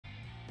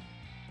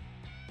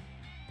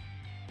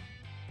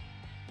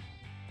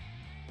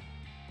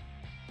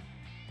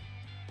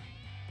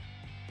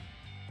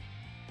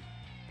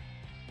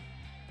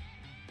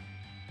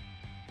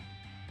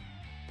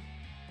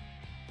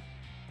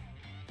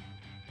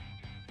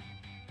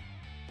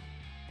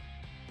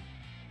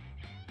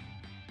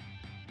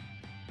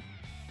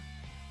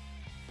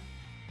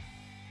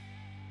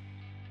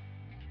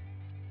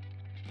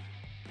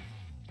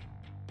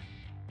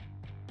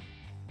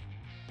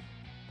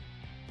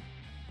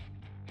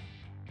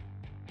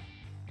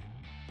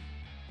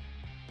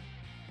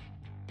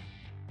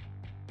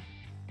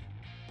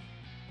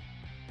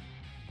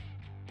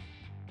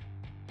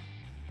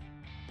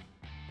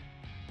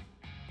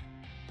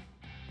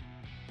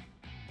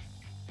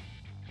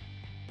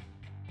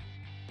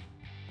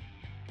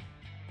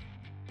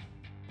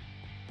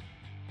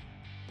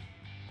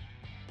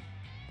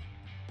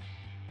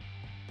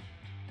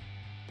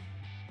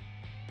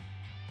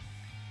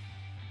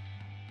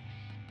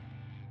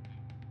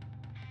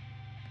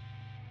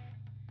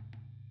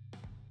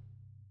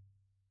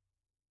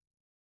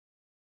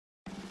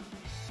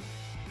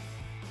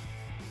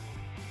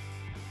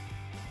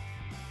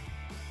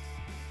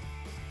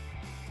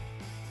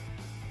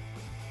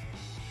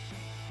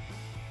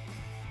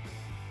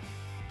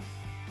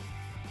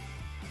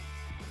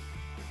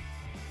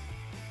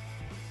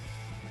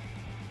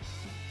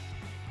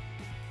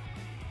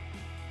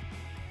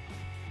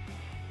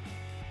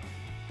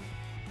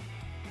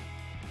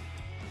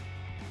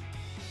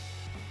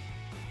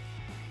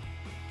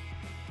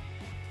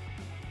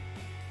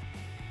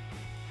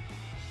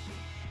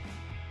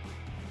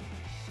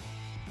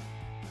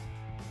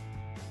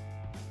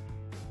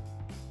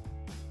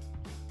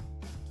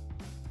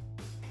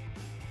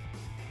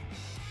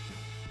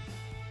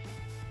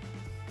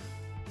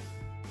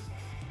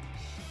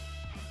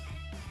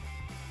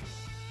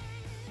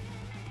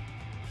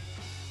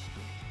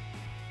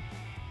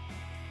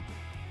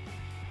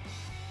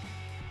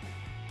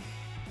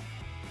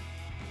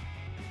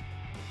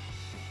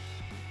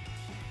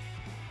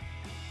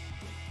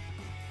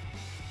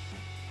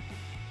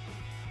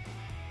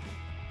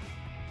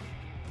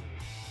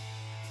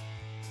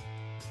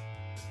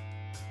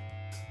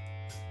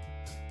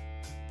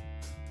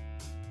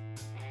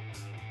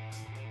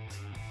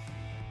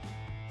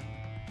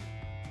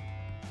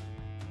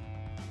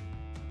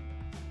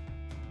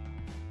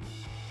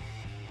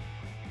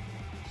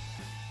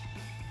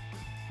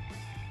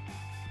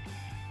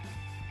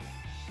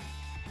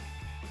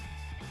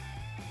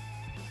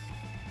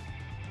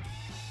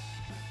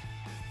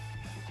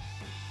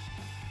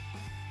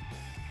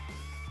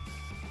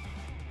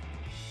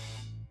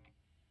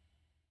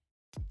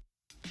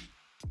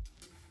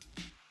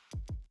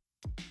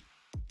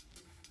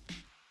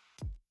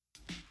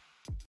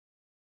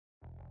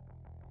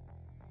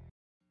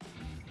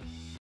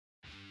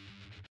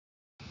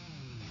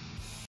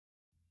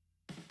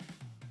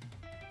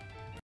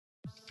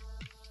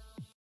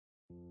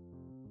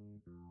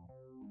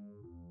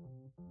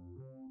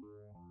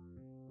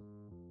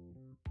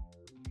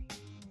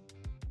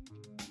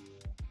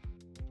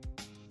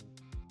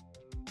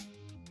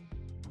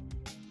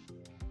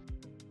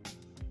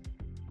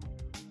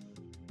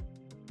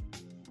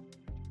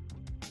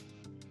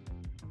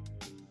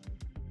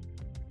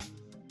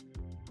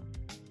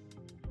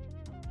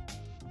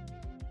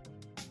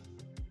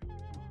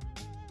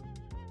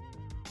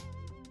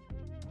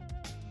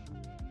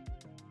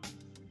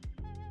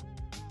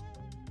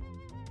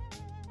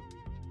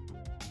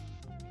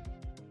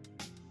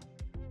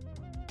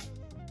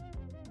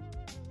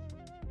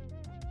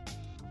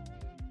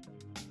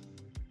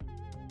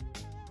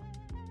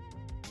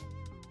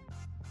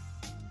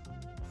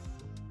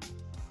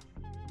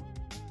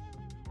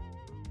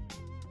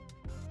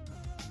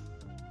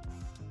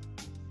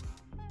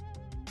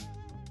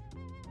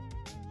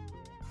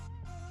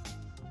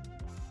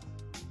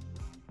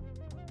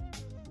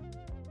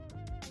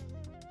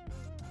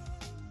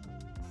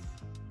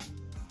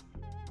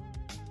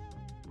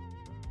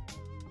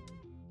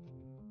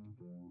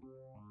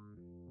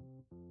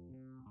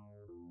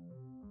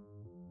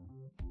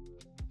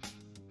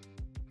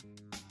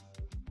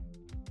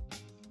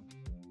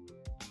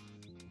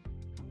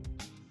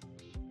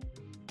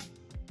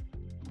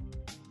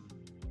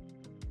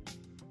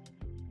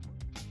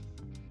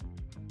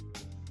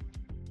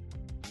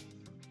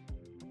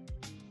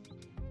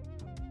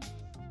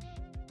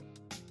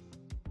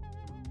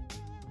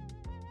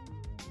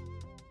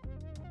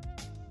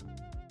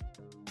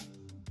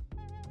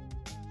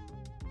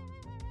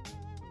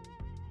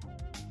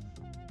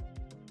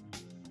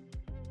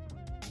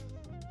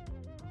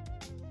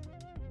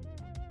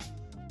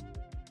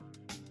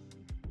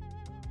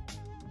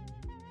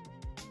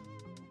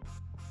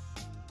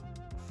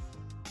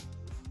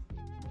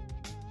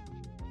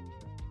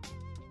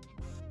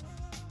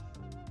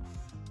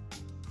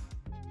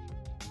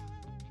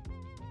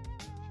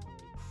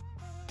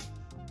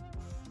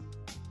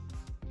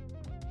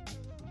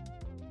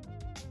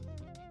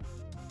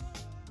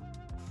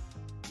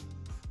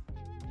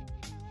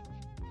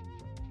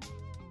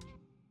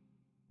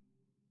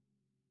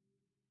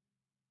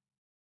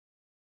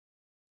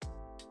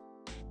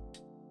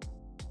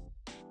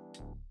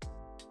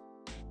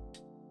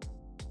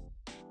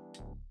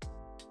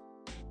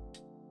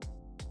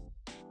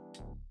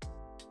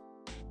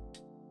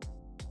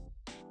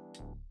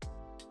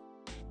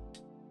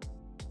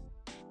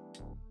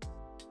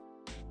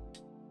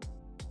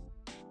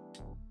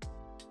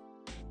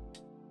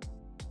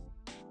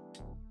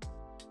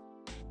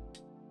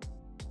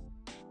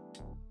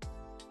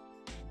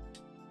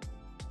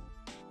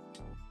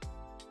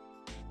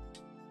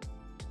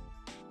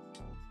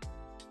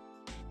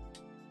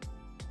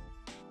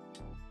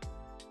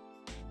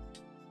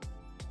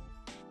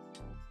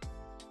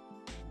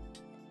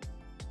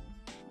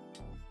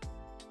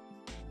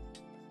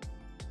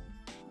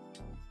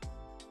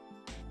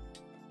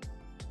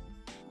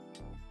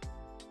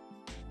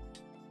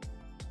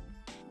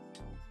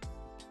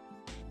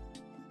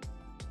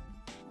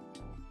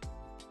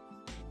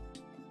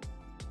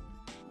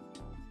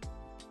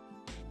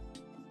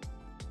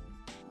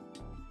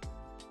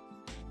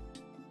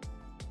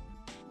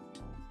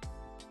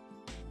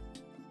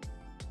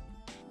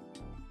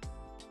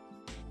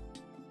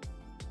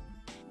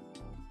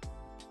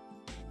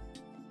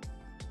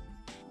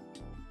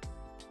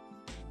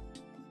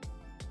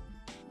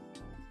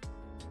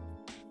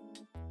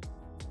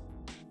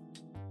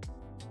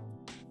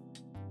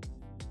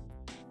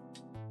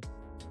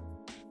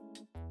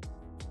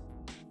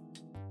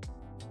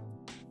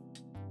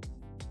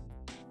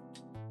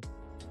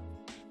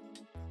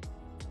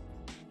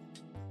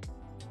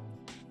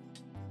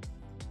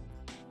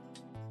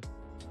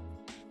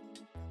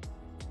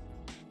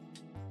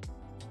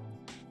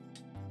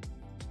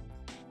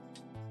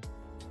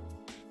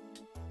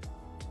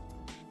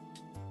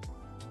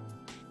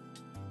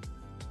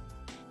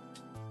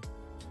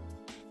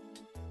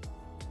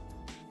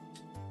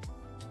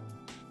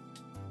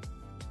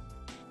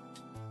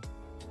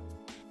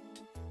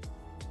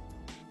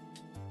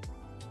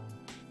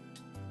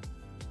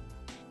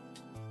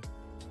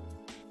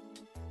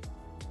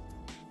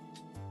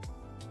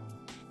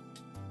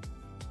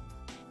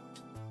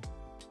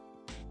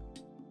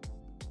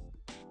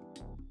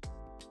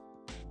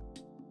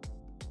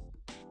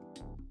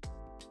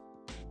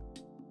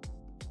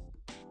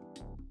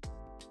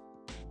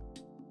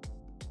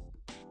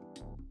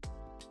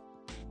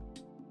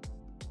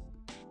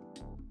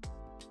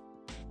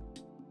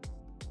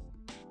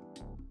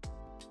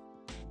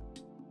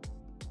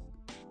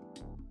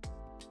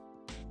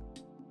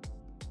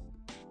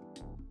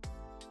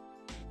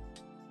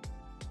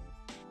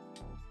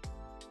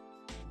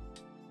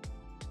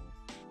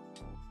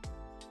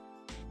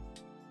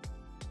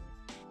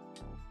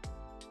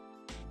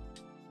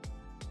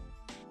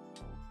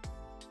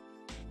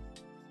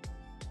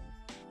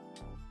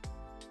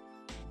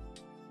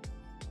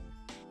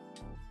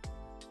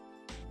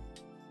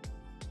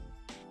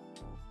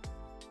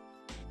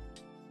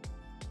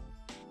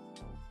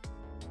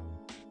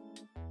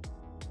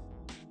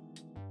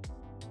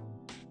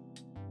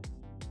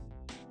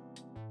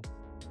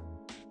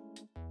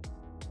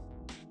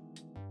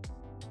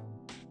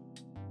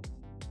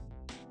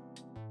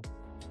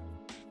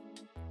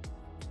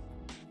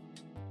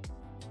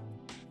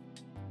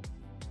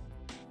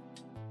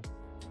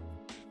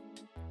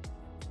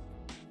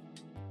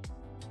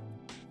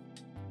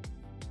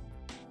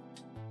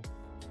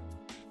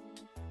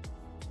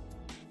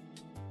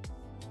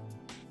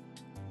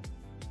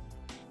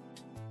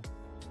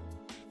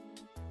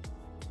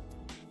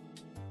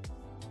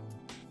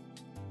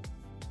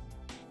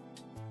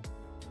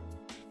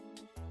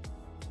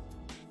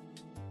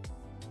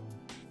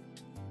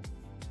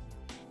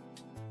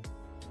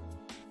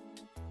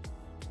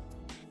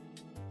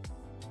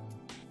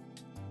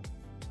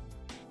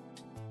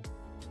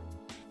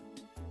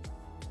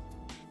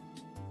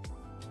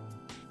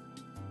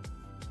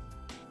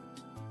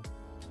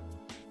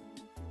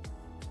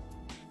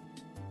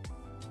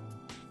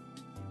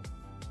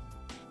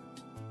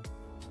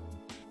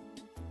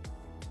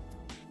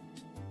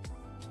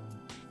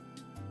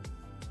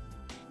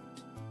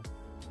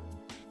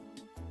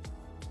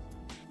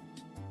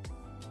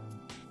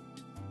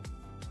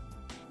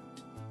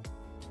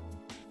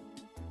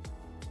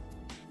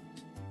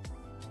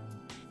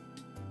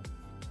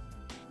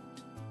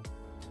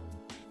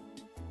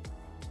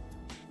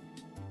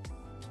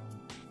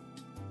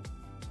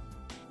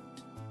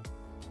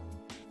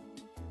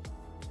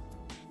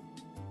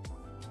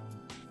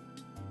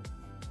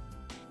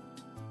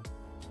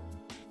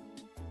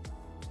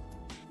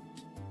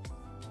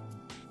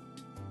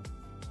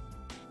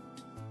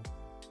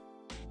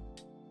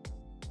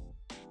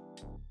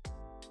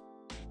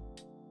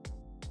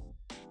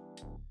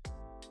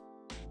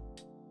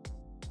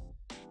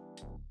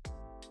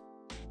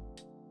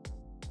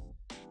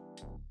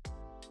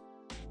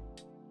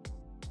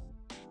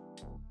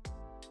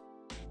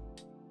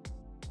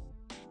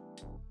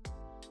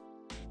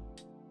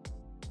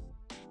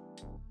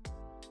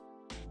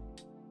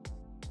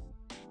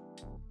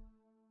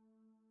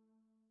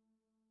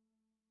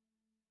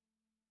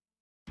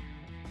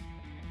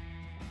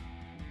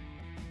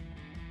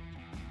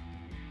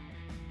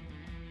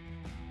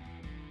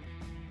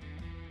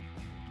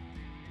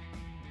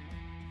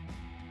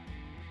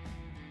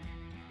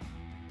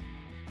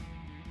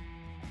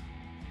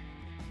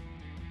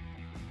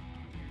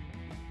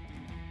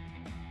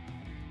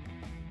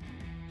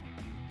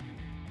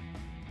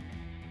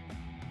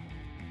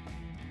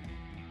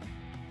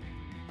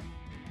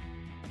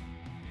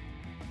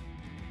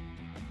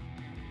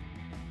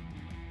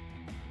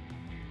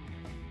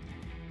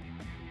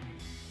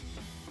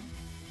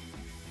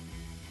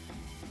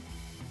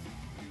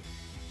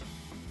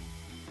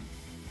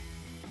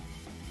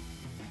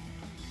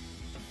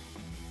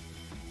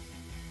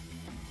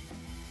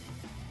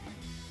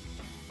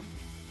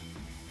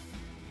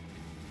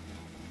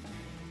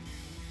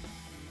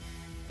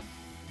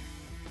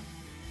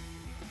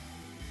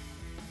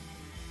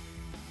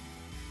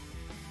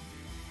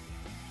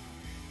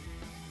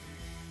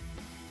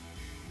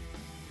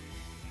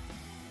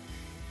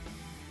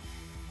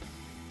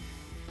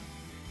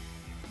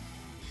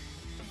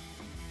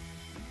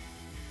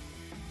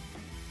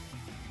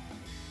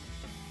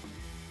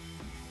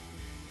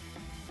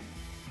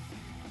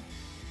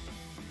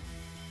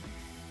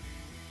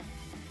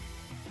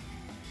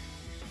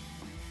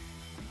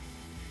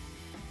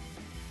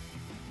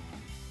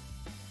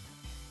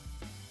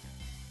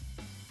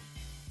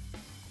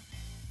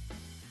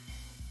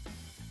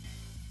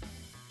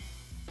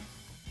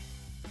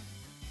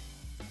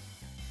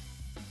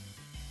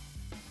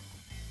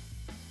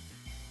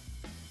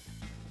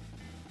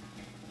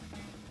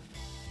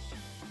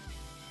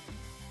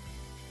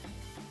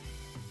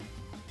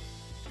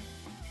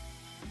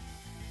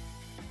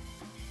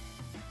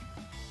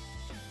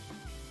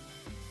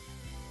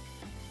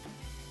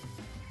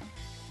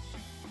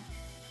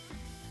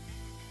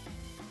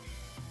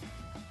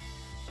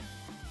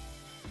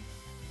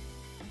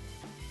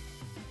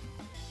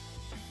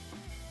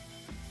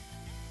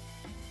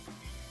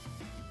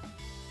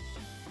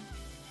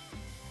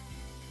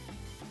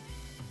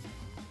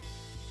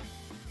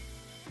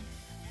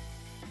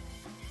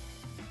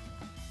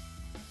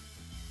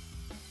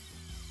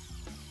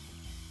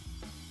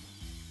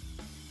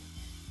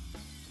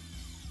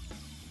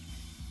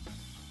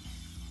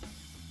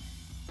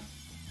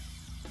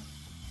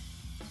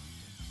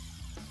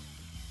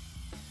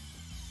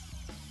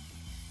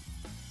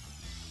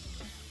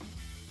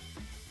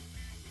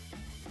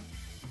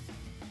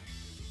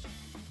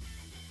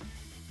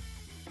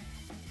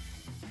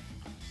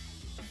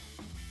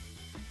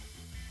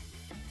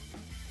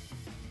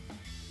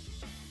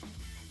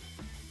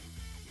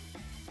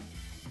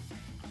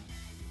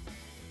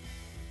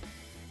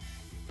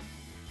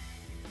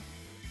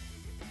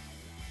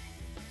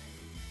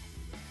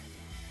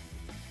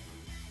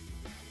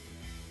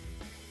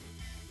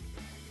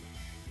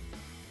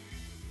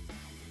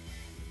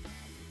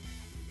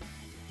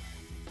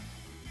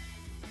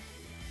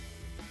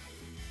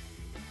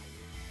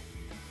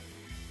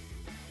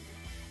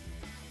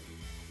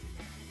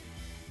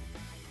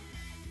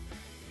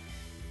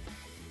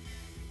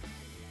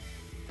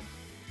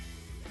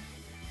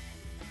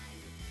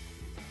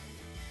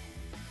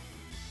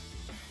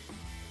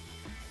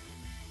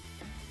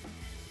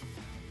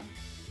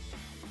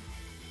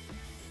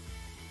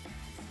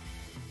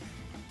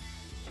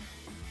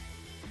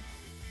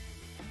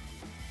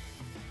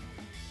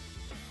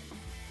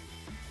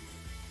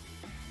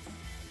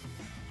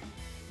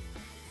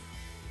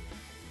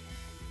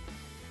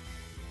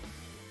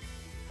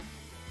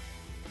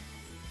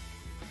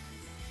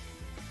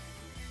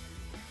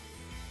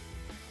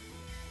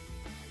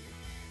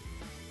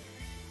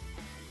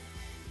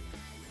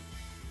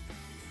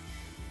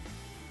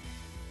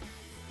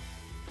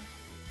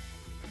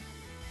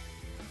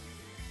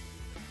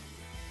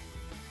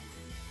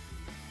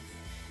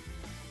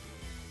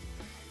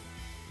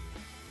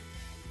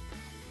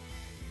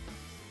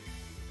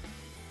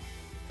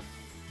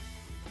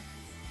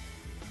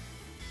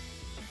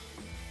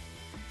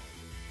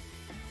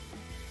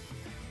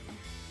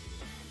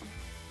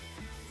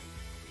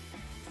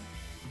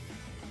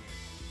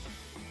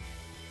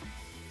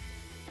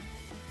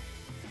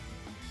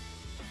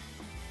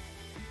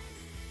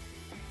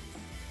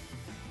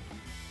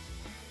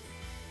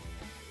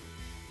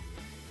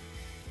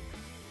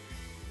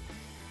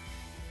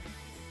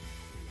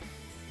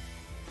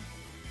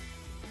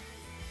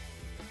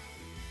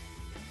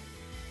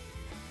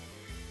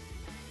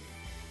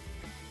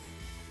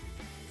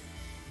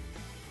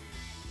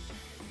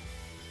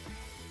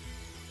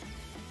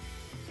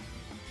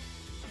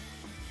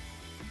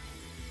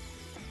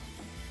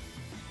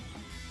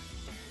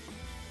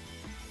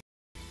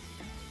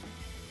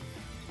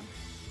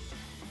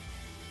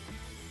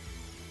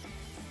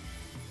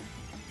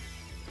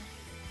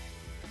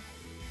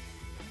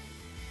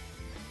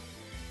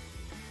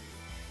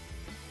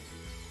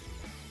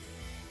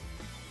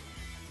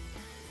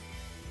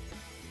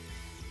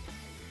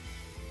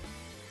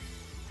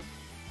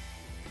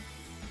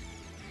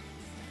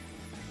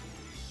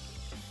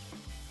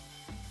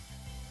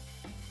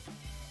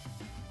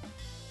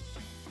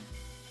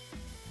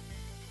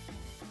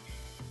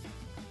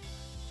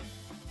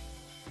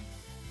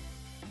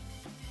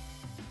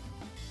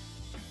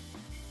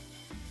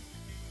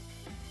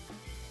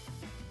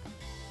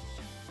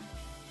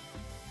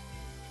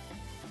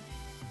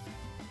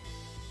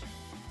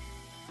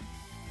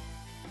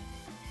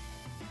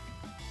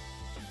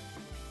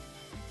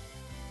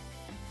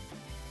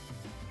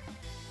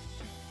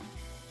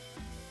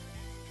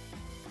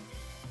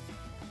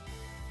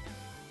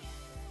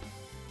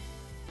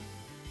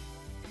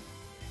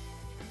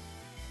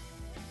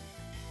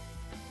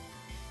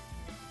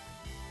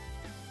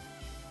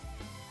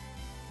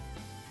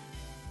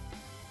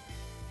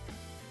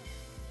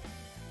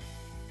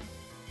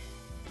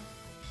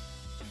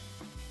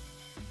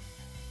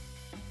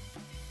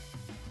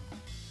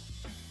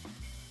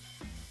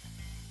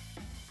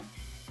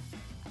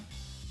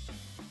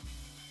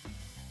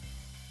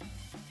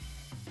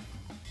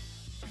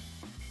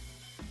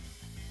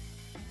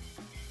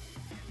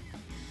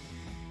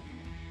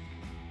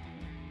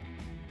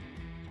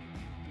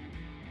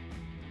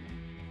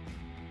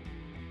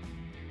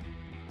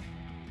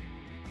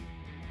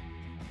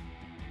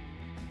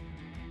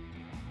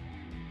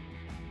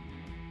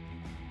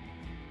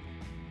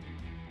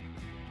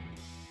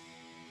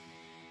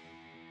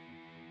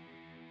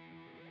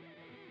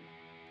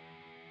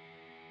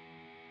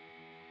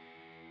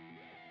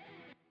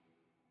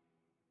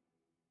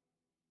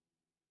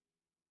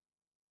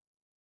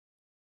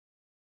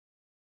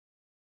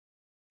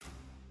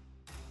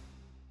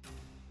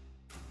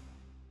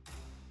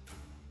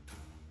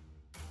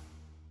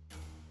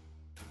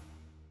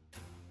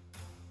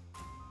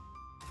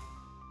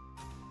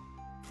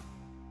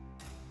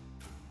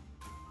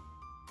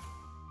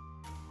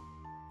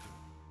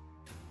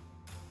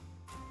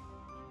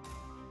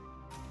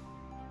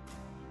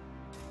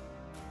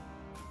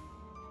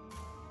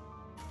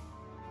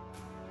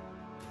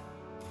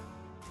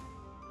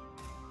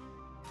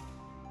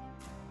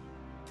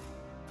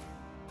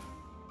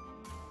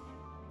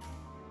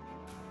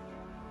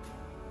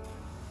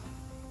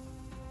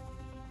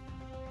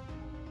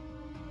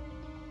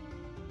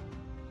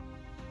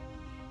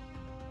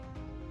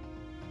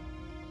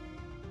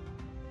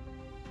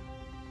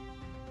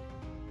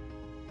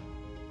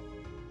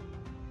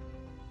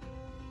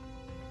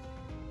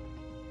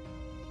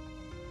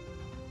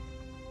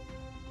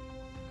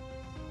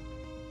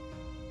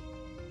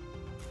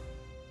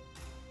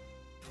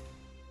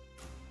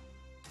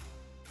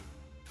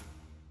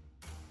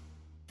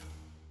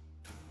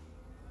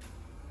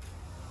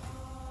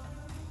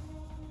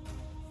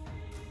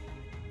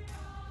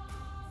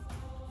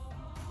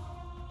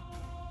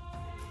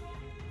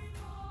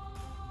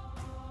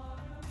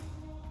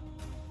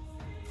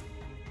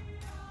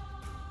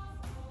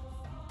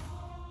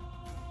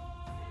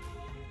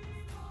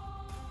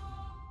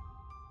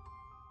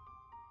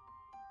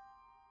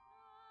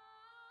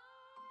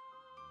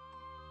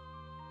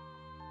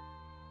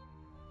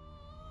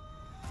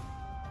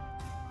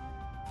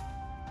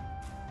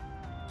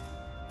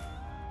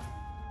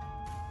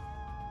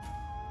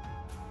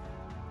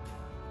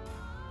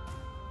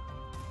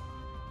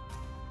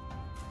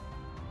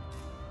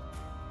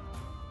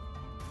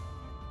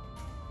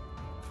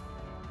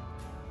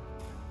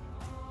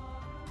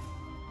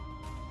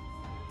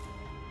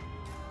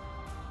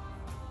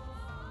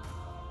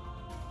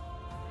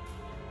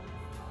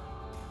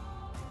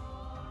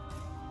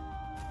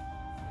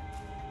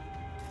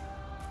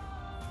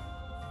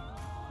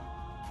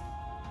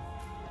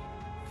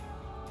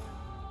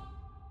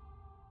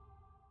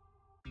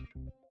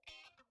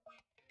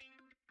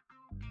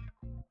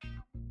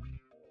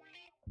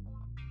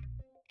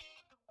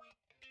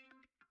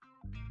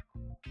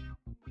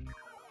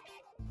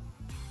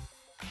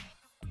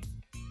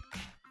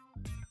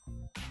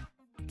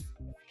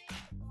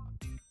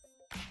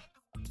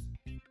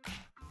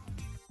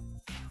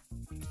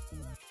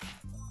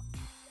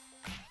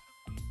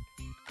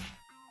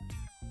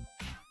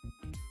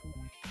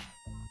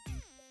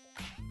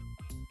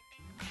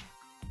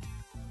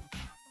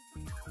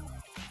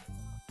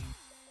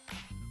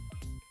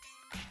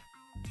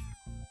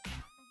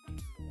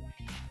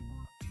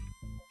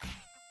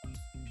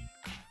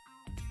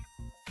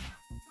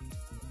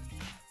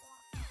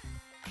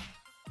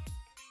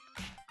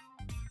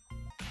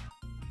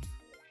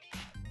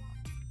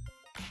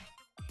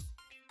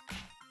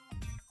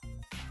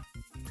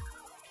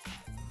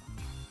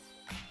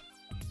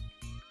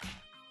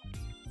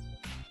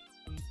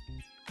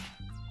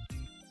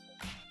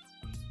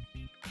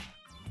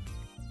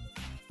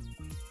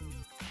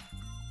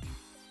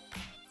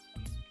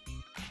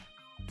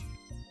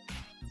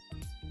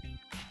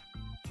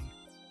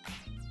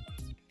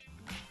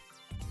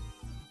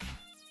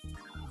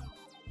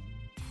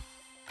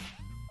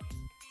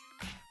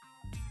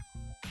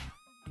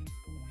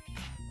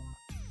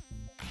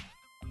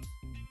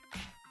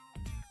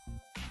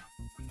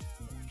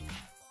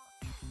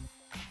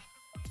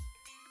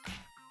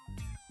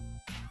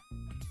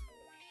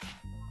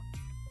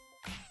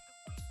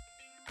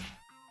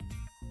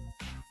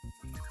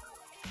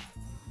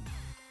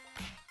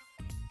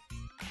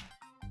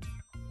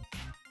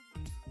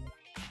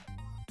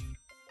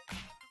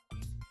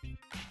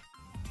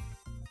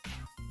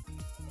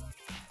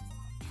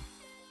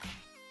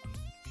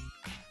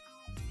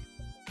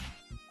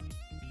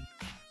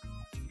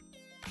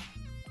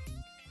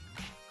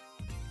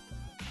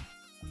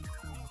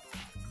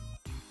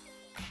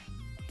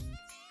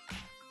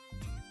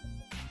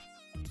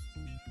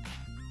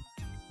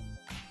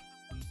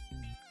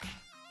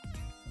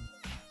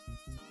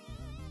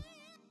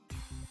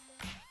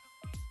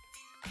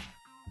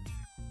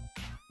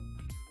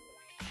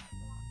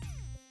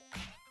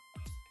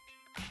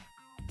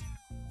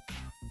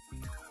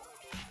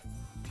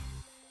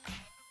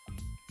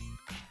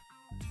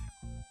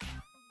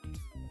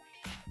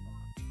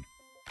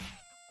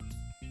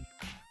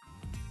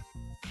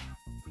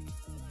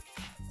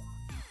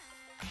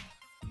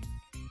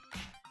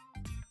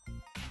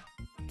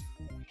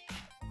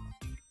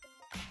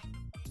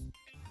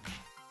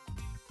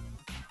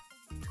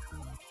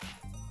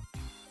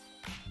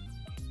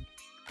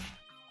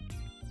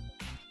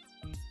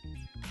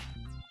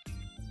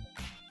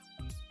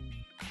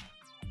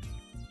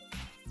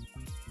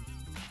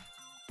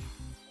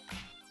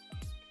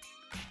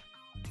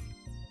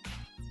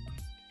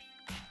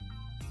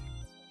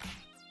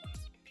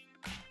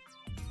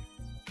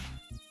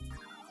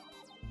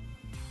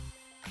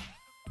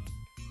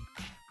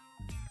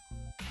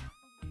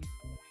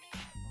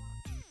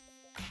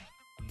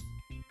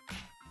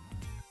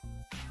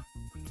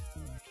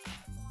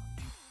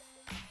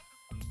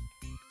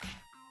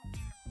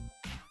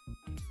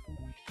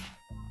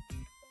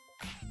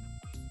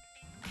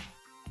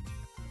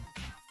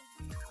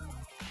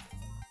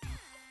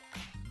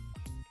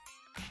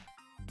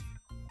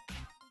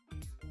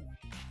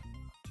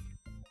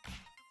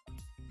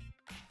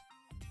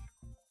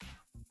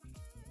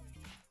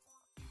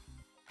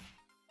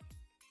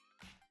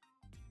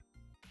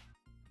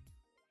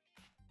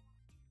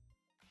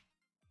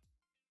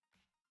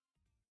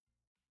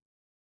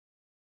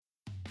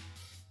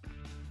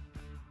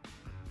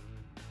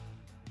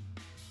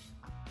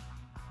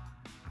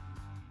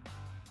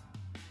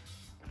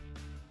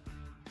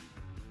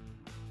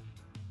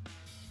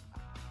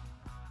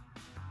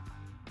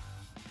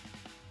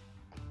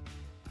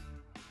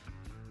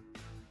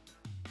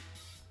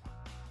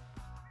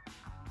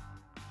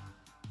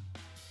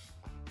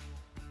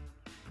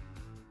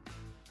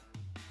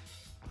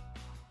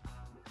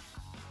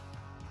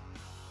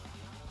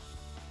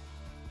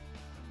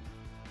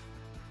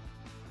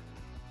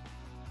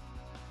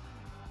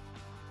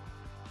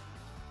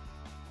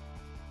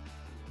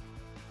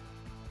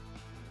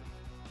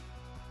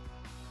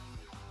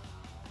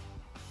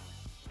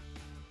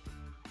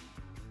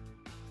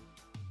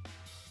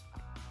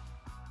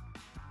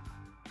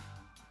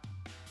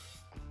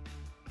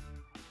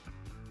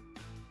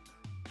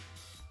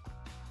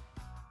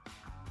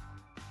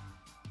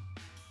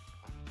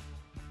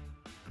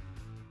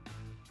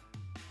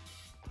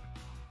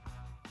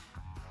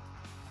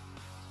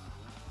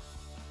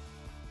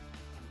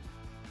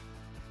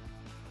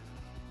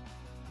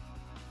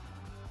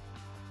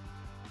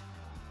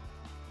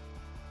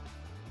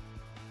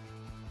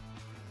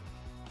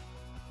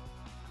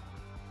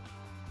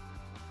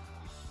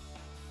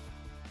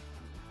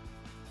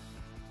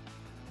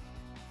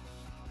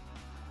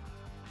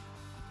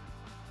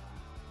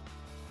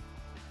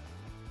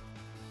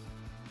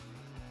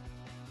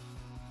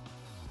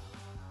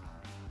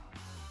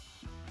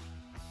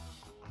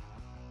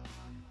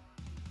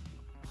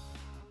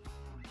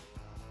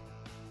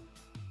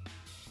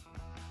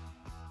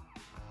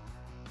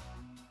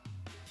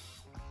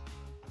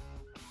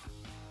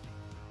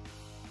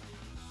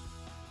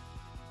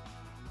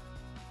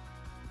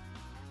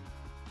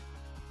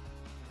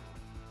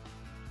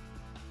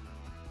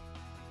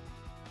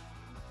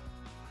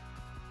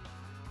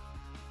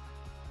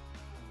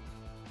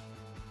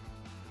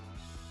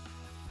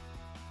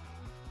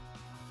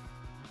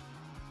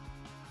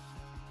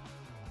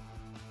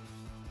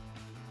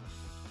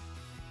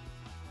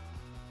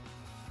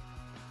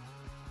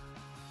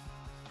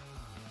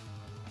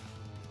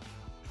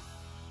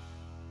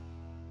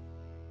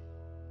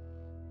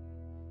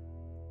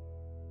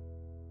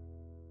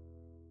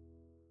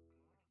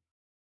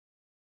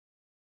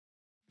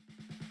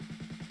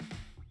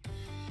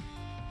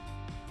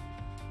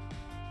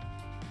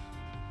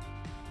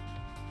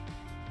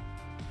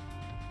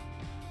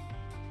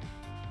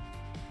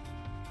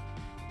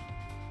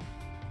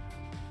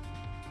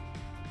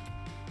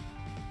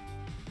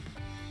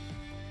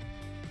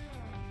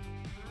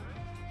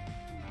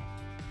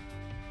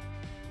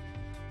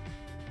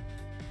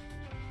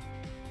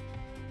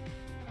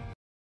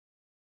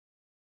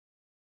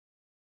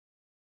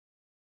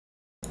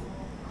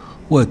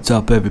What's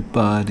up,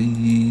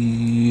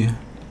 everybody?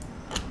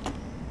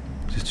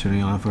 Just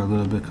turning on for a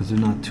little bit because they're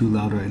not too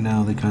loud right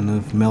now. They kind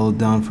of mellowed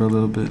down for a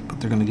little bit, but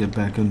they're gonna get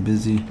back and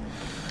busy.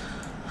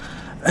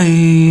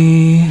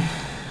 Hey.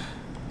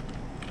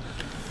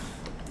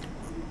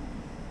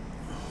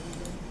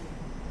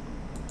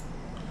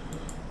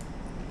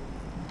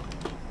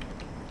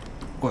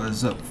 What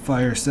is up,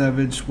 Fire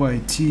Savage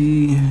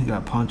YT?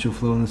 Got Poncho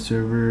Flow on the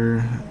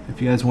server.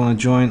 If you guys want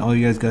to join, all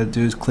you guys gotta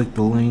do is click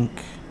the link.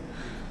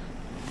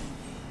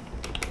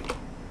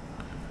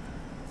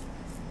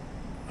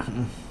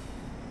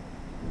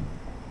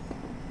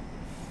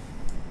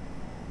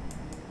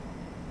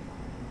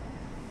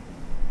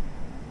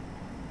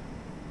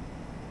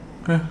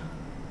 Okay.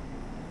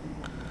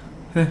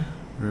 Okay.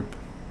 Rip.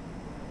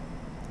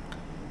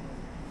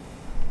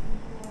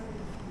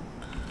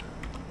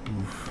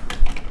 Oof.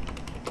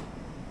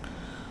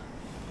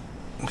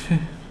 Okay.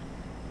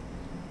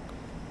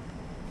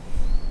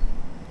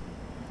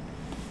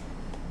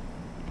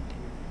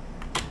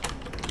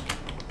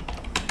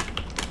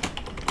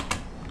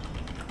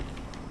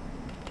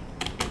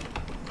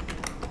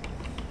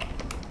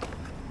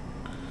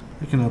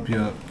 I can help you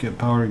out. Get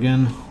power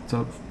again. What's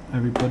up,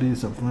 everybody?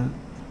 What's up, Flint?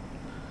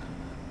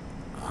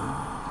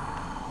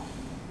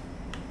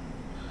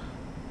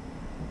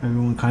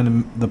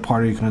 Everyone the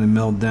party kind of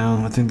mellowed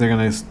down. I think they're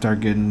gonna start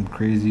getting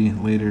crazy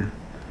later,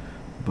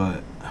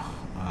 but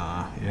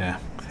yeah.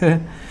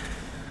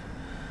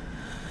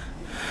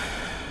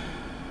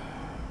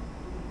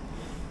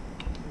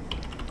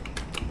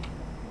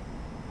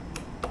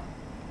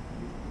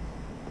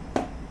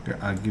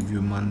 I'll give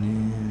you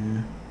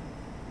money.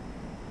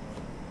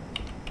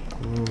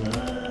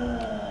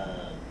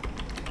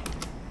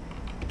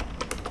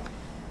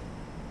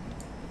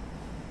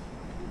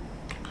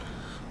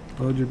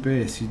 Load your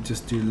base, you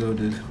just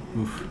deloaded.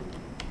 Oof.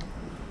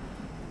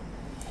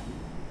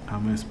 How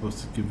am I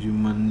supposed to give you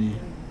money?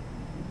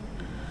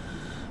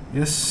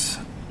 Yes,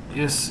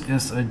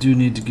 I do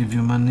need to give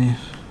you money.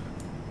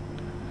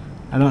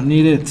 I don't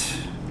need it.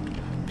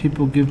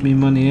 People give me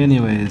money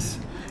anyways.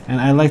 And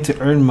I like to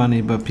earn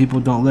money, but people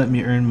don't let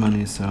me earn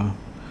money, so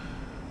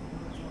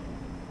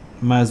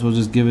might as well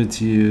just give it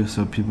to you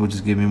so people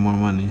just give me more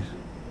money.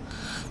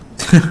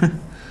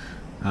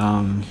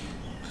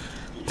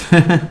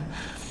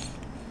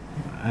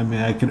 I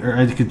mean, I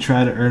could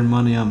try to earn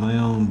money on my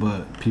own,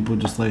 but people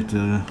just like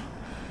to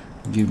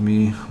give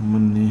me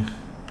money.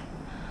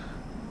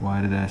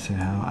 Why did I say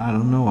how? I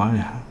don't know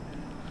why.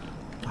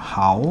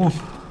 How?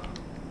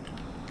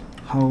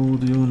 How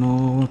do you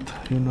know what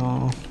you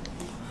know?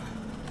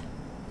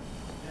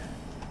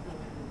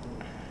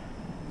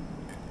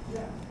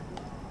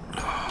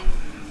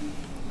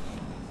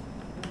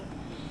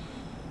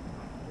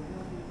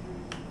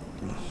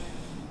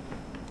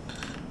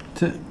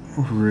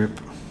 Rip.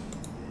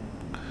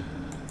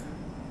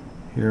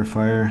 Here,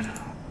 Fire.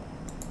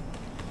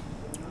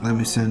 Let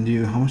me send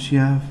you. How much do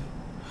you have?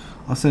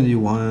 I'll send you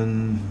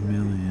 1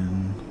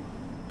 million.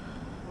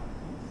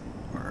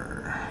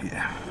 Or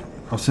yeah,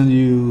 I'll send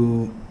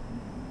you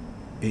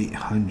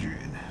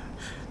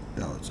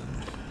 800,000.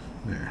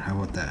 There. How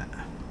about that?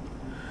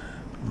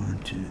 1,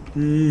 2,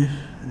 3,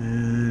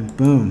 and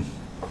boom.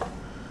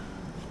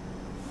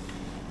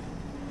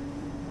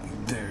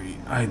 There.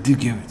 I did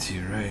give it to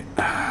you, right?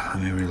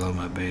 Let me reload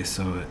my base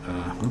so it.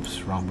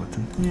 Oops, wrong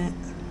button. Yeah.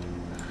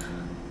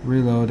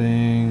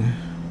 Reloading.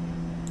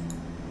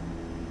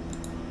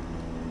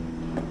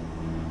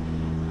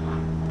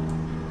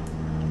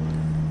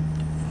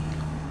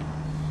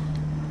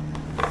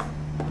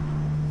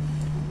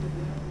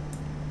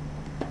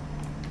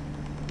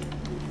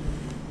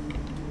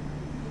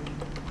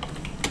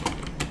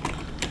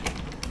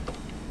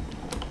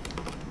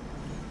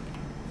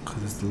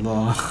 Cause it's the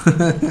law.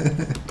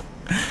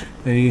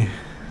 Hey.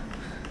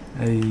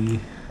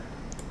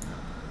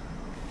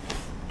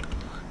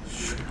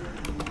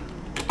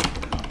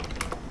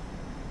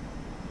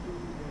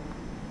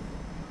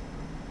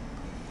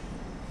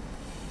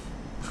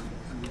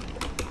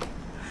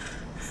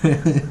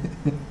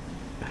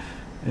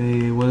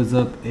 Hey, what is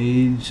up,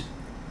 Age?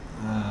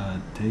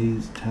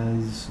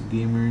 Taz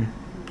Gamer.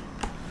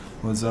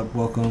 What's up?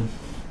 Welcome.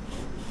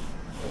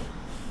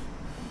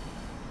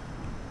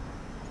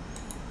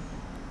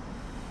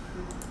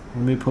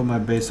 Let me put my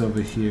base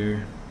over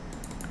here.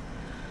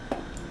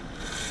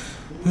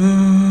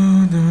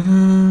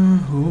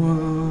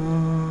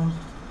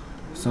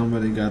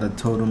 Somebody got a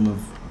totem of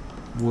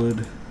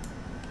wood.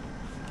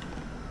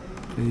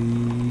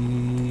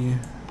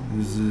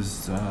 This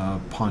is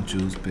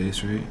Poncho's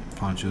base, right?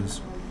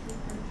 Poncho's.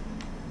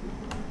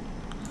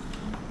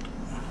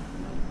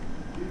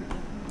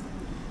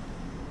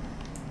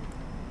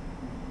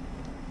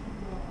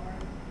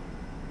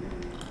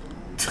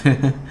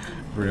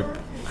 Rip.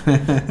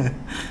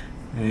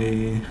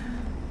 Hey.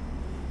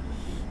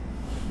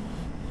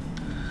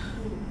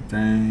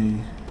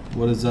 Dang.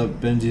 What is up,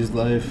 Benji's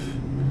Life?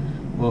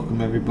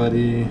 Welcome,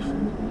 everybody.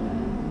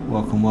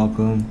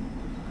 Welcome.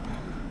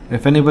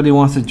 If anybody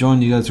wants to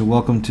join, you guys are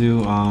welcome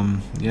to.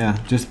 Yeah,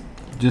 just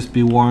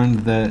be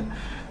warned that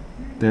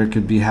there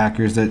could be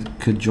hackers that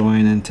could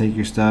join and take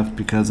your stuff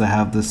because I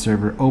have this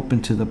server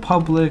open to the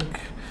public.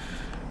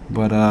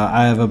 But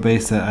I have a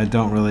base that I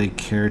don't really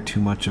care too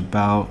much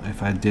about.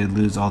 If I did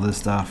lose all this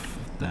stuff,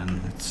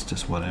 then it's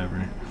just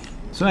whatever.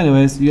 So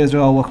anyways, you guys are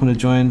all welcome to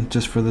join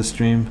just for this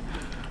stream,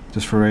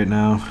 just for right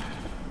now.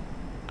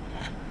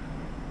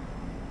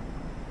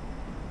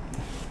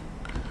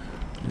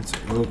 It's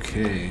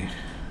okay.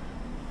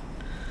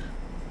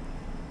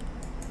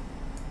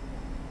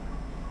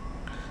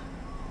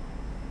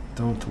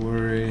 Don't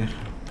worry,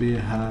 be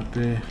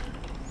happy.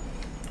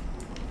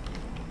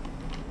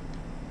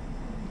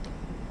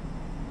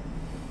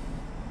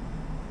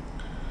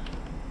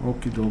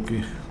 Okie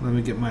dokie. Let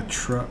me get my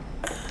truck.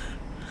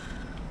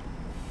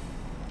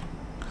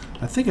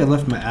 I think I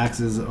left my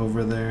axes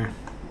over there.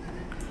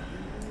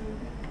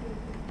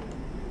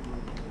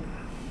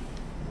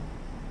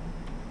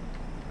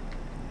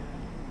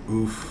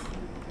 Oof.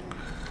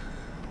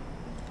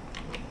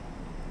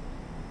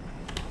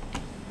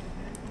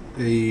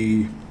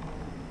 A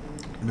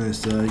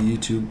nice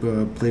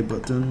YouTube play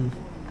button.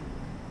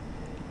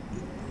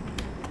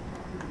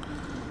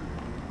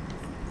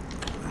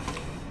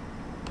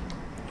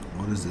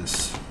 What is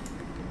this?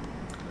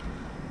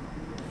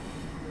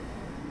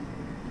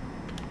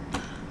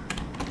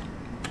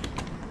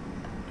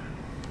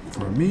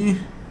 For me?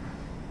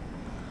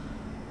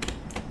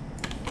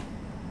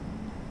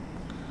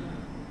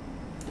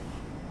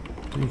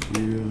 Thank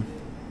you.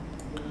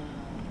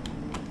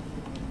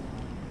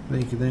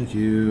 Thank you, thank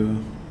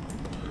you.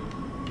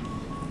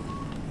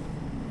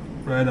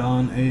 Right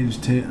on, age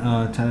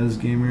Taz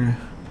Gamer.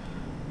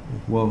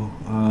 Whoa,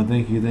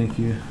 thank you, thank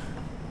you.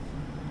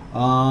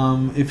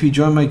 If you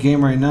join my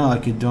game right now, I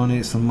could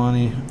donate some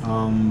money.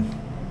 I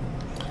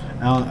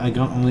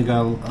only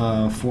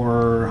got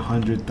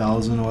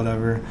 400,000 or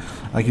whatever.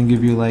 I can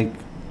give you like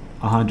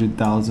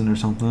 100,000 or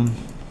something,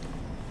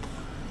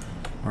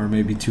 or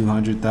maybe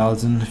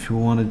 200,000 if you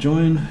want to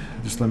join.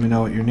 Just let me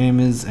know what your name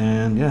is,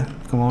 and yeah,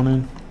 come on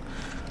in.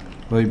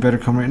 Well, you better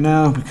come right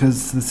now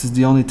because this is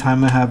the only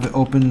time I have it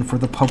open for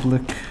the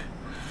public.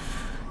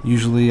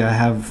 Usually I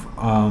have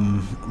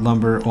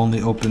Lumber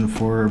only open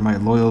for my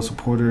loyal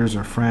supporters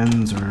or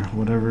friends or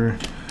whatever.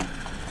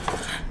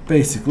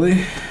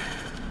 Basically.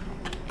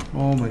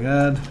 Oh my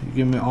god, you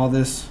give me all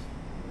this.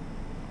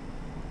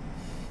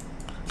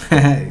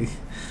 Hey.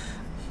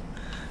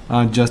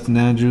 Justin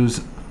Andrew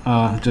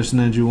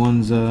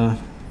 1's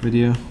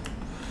video.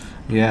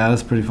 Yeah,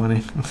 that's pretty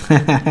funny.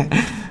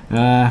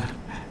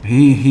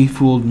 He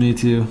fooled me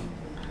too.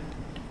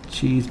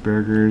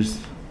 Cheeseburgers.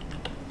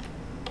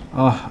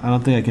 Oh, I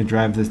don't think I can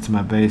drive this to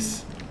my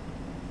base.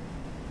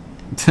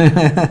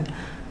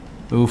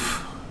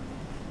 Oof.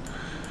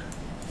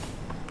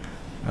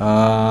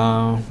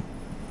 I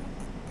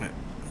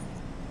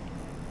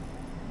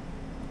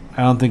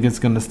don't think it's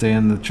gonna stay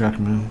in the truck,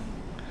 man.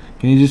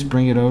 Can you just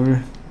bring it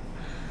over?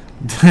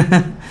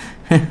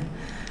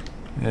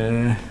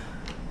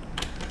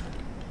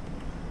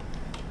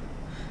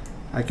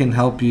 I can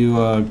help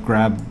you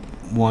grab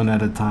one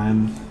at a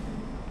time.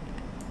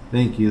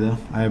 Thank you, though.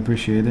 I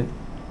appreciate it.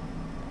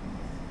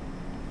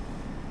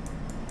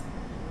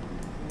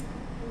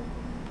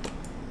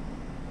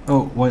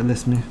 Oh,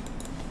 whitelist me.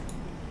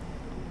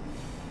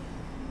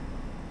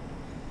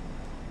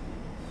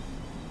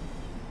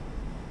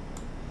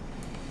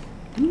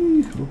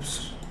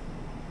 Oops.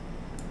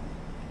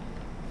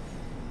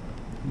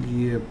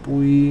 Yeah,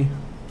 boy.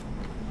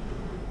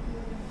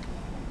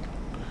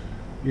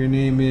 Your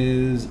name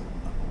is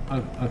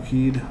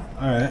Akid.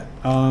 Alright.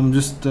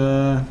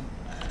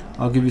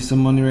 I'll give you some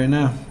money right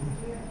now.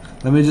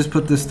 Let me just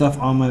put this stuff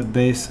on my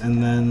base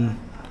and then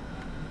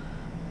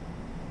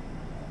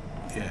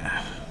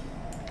yeah.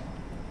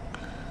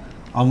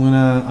 I'm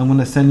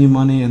gonna send you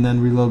money and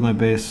then reload my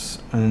base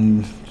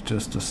in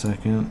just a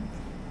second.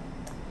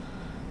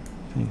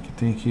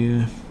 Thank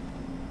you.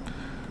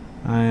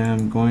 I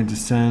am going to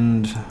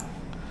send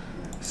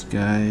this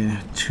guy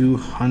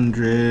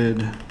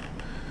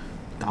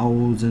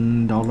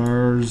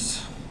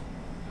 $200,000.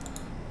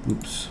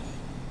 Oops.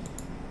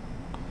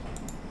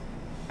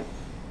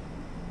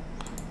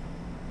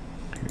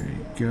 Here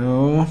you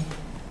go.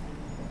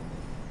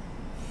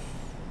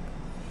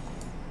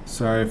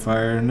 Sorry,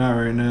 Fire, not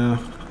right now.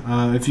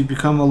 If you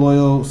become a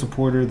loyal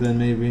supporter, then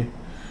maybe.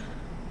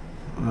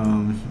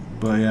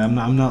 But yeah,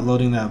 I'm not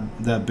loading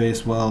that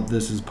base while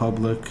this is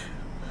public.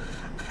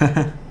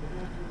 Let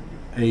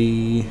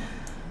me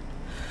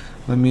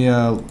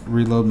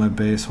reload my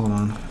base. Hold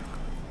on.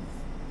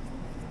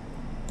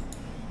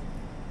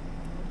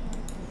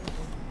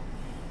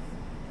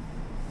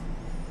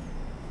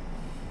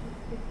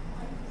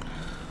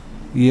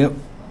 Yep.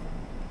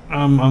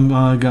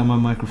 I got my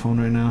microphone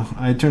right now.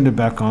 I turned it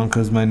back on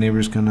because my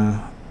neighbor's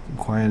gonna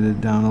quiet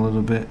it down a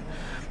little bit.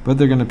 But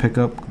they're gonna pick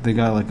up. They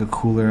got like a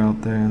cooler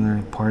out there and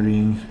they're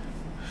partying,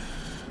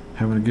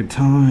 having a good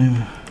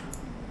time.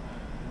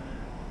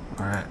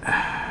 Alright.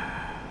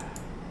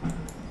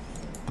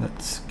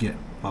 Let's get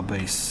my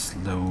base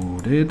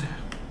loaded.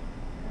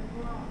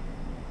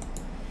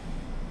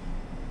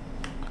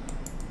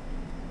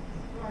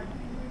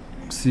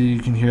 see,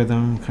 you can hear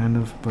them kind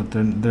of, but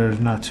there's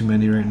not too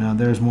many right now.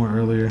 There's more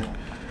earlier.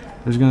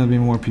 There's gonna be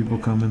more people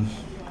coming.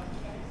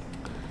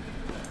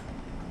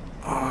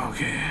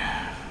 Okay,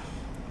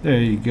 there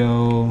you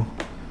go.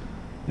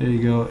 There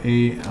you go.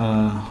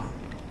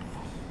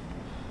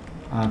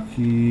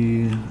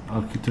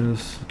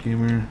 Akitos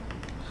Gamer.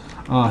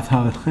 Oh, I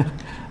thought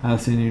I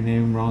was saying your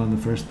name wrong in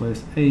the first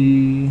place.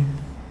 Hey.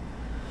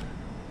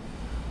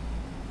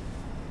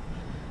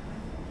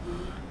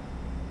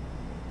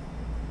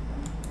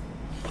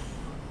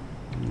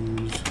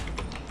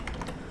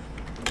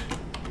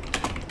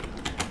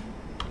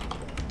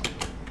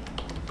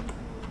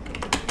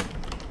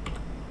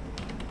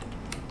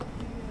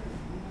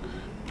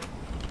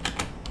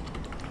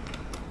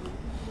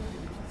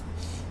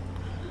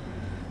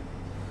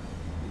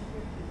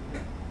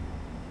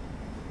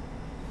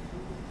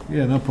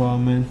 Yeah, no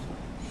problem, man.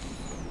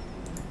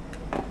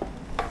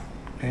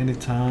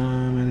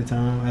 Anytime,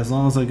 anytime. As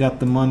long as I got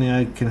the money,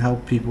 I can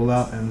help people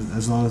out, and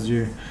as long as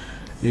you're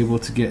able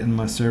to get in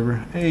my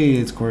server. Hey,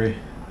 it's Corey.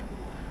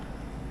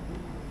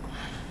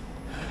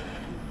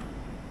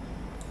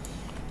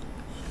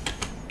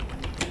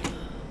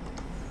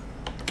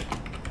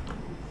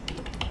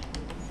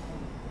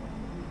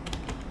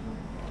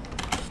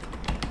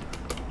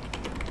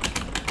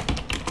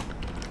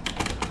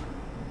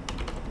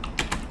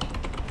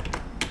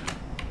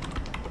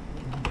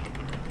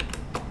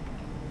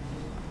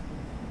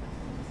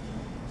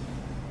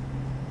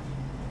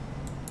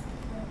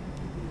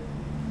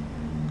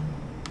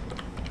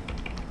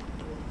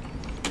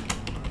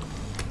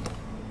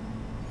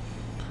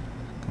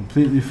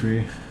 Completely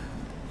free.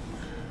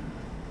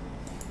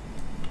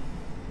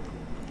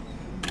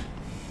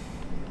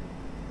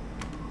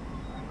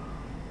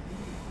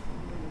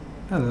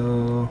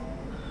 Hello.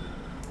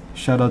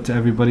 Shout out to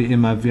everybody in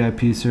my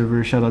VIP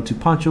server. Shout out to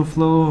Poncho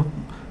Flow.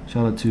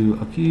 Shout out to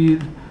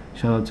Akid.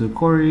 Shout out to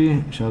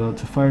Corey. Shout out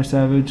to Fire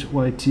Savage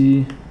YT.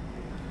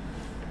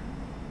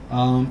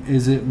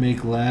 Is it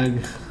make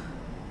lag?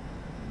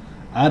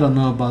 I don't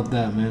know about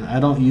that, man. I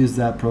don't use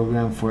that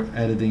program for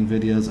editing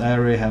videos. I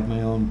already have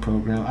my own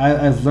program.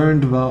 I've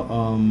learned about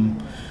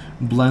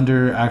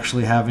Blender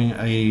actually having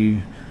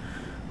a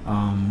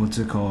what's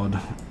it called,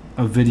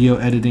 a video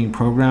editing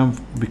program,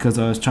 because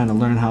I was trying to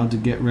learn how to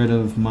get rid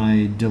of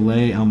my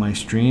delay on my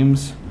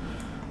streams.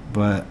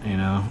 But you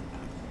know,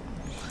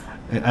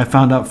 I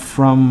found out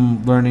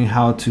from learning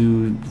how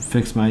to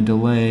fix my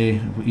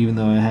delay, even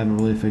though I haven't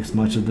really fixed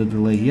much of the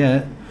delay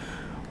yet.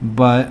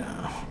 But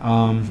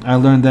I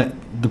learned that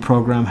the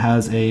program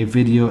has a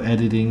video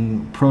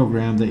editing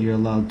program that you're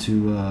allowed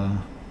to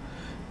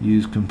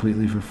use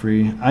completely for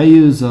free. I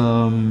use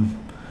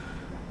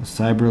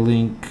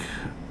Cyberlink.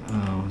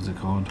 What's it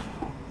called?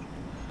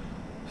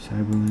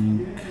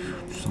 Cyberlink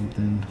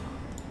something.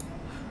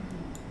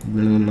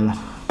 Blah, blah,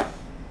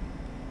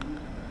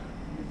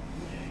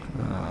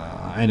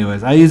 blah.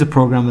 Anyways, I use a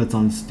program that's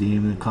on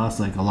Steam and it costs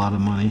like a lot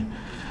of money.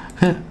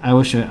 I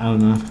wish I don't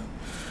know.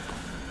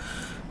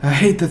 I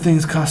hate that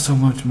things cost so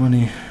much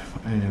money.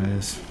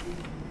 Anyways,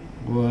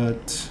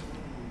 what?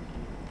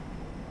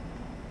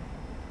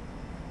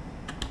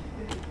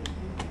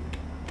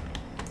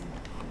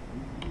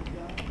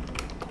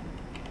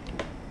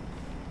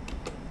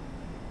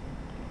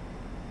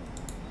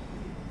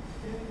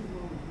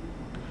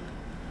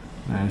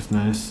 Nice,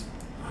 nice.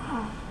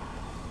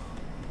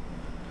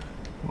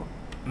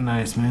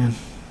 Nice, man.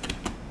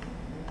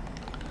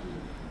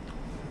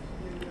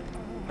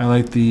 I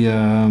like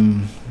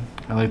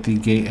the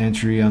gate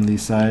entry on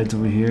these sides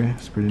over here.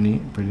 It's pretty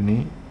neat, pretty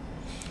neat.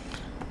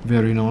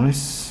 Very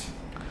nice.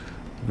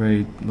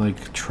 Very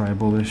like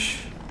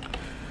tribal-ish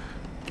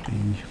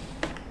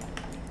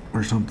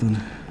or something.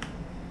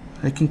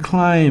 I can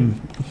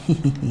climb.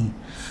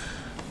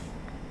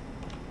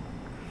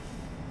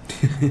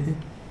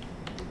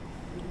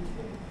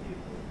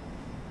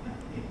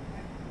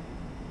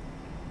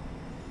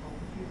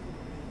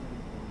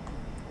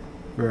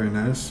 Very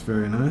nice,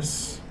 very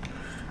nice.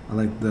 I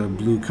like the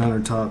blue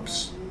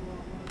countertops.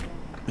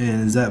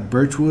 And is that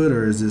birchwood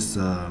or is this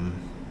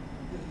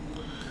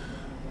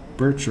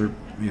birch? Or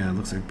yeah, it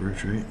looks like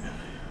birch, right?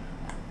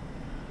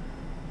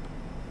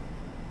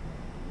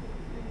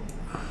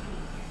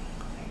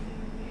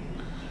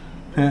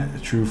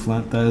 True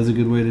flint, that is a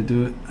good way to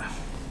do it.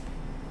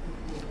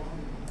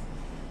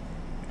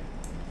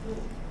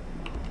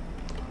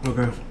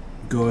 Okay,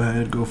 go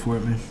ahead, go for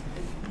it, man.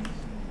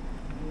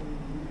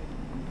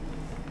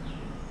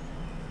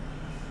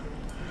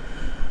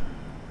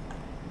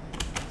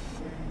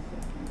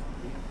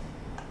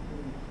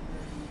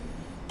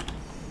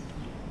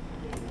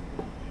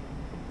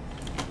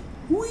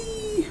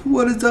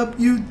 What is up,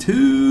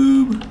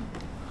 YouTube?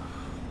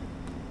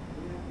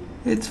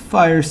 It's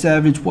Fire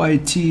Savage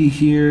YT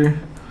here.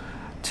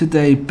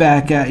 Today,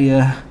 back at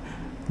ya.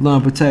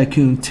 Lumber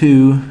Tycoon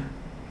 2.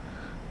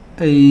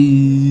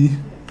 Hey.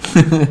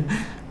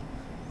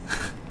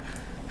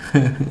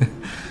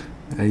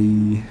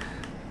 Hey.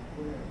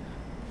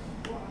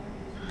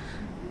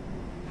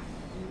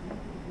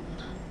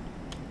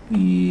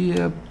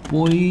 Yeah,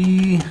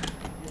 boy.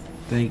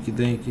 Thank you,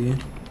 thank you.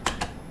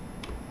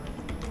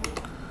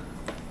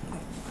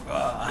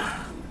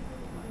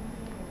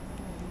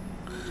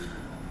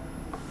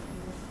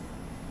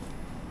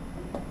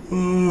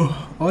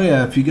 Oh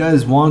yeah, if you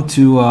guys want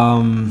to,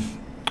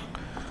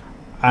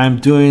 I'm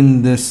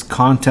doing this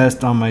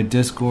contest on my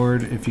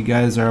Discord. If you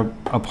guys are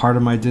a part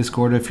of my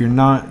Discord, if you're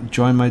not,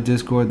 join my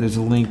Discord. There's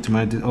a link to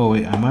my. Oh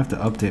wait, I might have to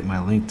update my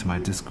link to my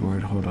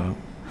Discord. Hold up.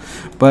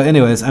 But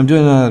anyways, I'm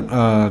doing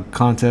a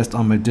contest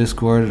on my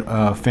Discord,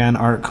 fan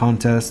art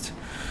contest.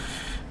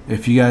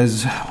 If you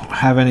guys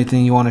have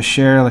anything you want to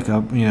share, like a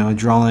a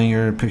drawing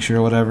or a picture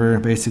or whatever,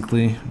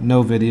 basically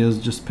no videos,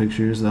 just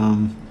pictures.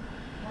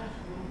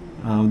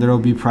 There will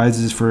be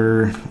prizes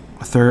for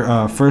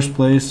first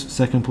place,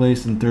 second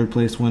place, and third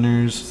place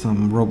winners.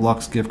 Some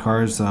Roblox gift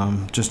cards.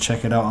 Just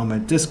check it out on my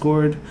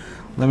Discord.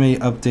 Let me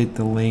update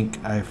the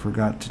link. I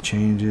forgot to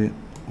change it.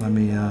 Let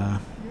me.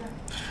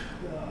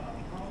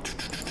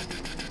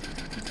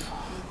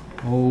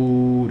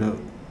 Hold up.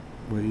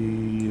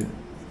 Wait.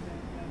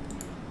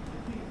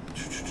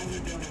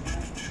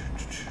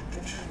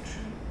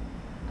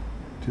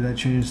 Did I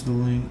change the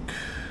link?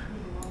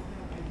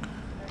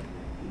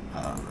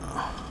 I don't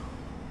know.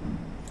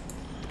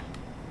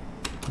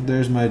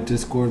 There's my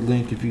Discord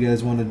link if you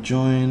guys want to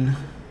join.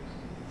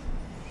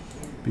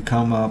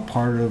 Become a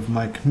part of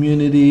my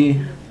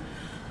community.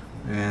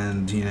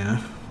 And,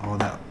 all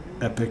that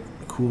epic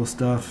cool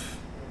stuff.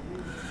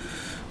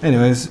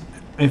 Anyways,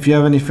 if you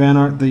have any fan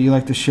art that you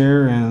like to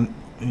share and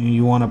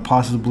you want to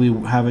possibly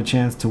have a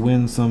chance to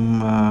win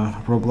some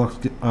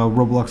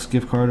Roblox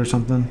gift card or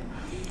something,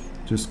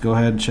 just go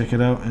ahead and check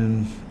it out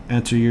and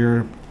enter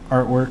your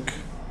artwork.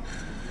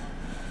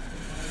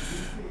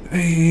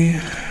 Hey.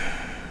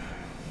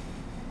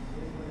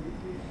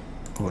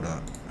 Hold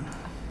up.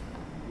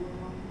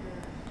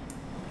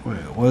 Wait,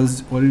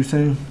 what are you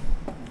saying?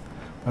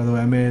 By the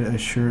way, I made a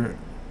shirt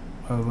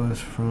of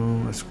us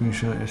from a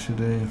screenshot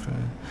yesterday.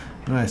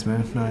 Nice,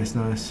 man.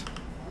 Nice.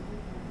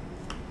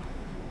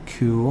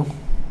 Cool.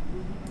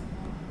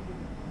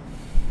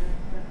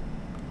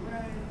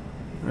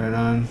 Right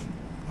on.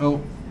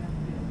 Oh,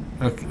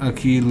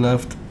 Akid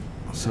left.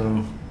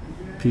 So,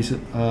 peace.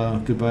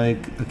 Goodbye,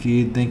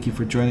 Akid. Thank you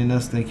for joining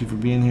us. Thank you for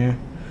being here.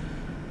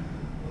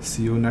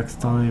 See you next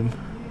time.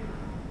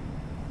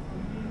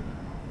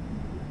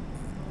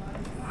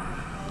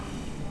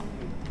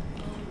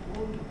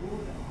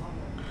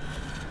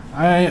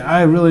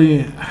 I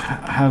really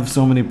have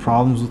so many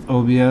problems with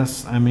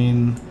OBS. I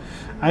mean,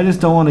 I just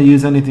don't want to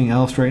use anything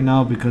else right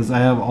now because I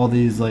have all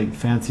these like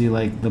fancy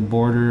the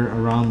border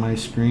around my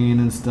screen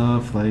and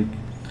stuff. Like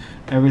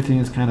everything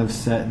is kind of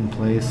set in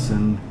place,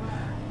 and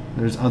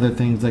there's other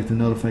things like the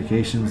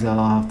notifications that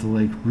I'll have to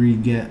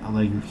re-get.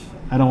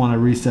 I don't want to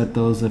reset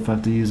those if I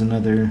have to use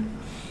another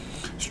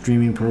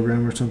streaming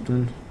program or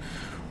something.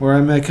 Or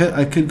I mean,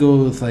 I could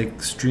go with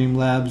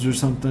Streamlabs or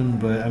something,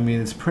 but I mean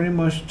it's pretty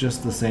much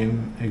just the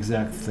same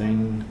exact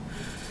thing.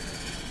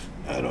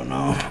 I don't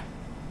know.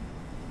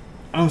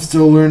 I'm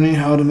still learning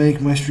how to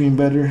make my stream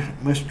better.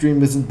 My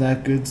stream isn't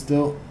that good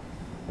still.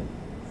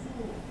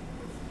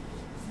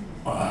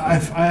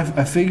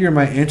 I figure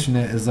my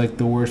internet is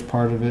the worst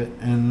part of it,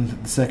 and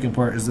the second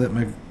part is that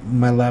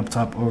my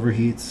laptop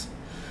overheats,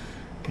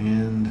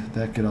 and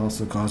that could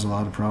also cause a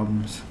lot of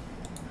problems.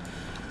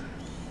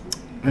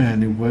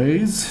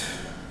 Anyways,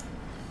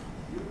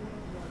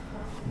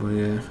 but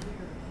yeah.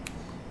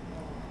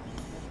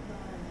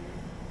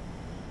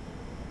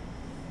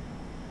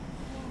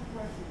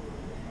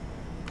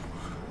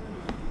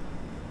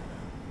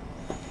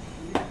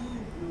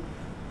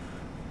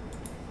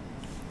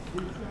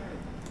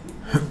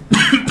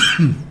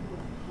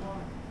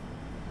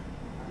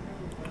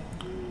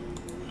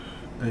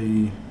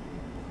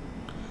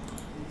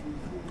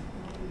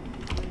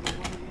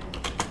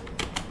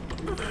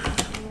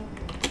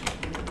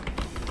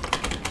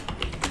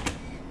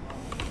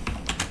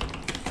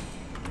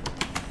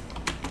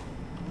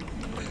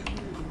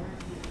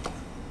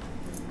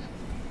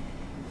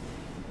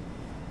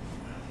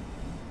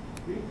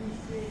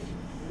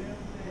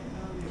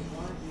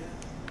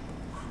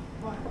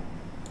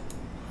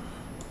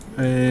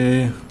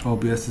 Hey,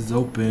 OBS is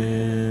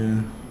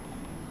open.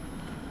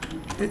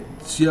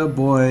 It's your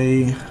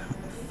boy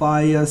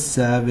Fire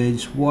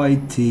Savage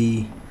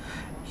YT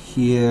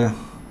here,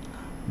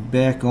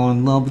 back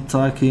on Love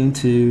Tycoon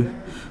 2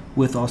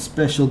 with our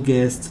special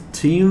guest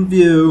Team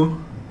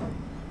View,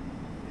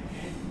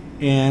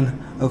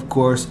 and of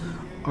course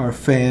our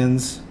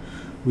fans.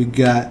 We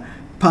got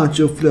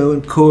Pancho Flo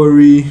and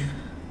Corey.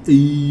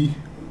 Hey.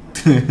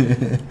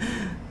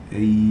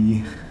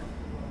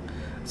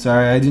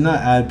 Sorry, I do not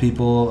add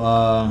people.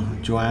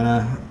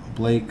 Joanna,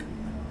 Blake.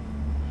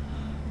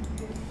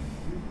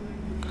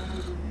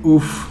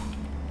 Oof.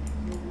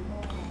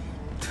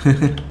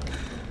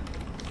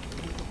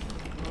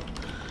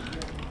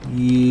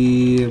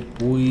 Yeah,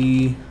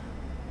 boy.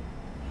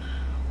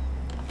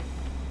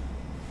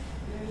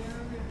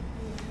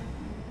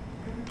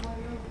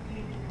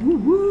 Woo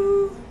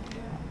woo.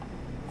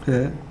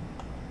 Okay.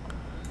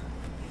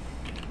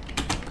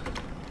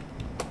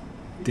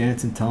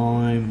 Dancing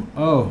time.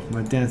 Oh,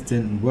 my dance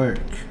didn't work.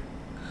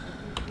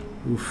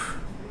 Oof.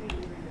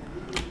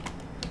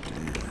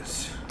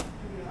 Dance.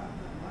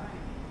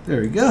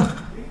 There we go.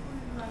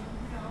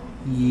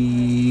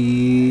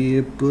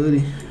 Yeah,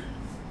 buddy.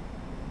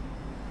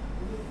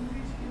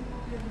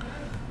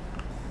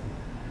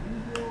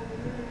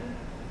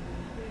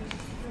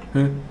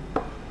 Huh?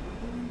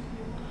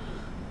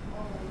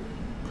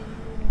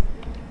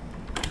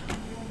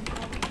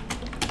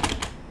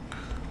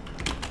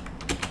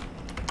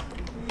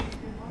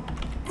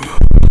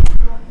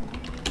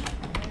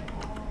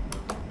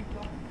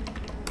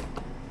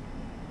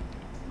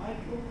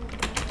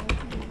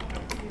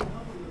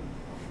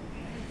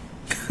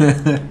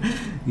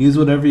 Use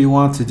whatever you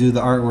want to do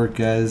the artwork,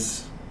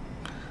 guys.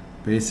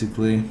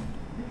 Basically,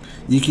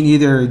 you can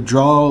either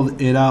draw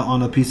it out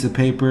on a piece of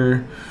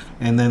paper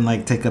and then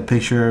like take a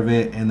picture of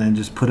it and then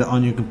just put it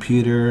on your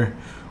computer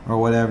or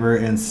whatever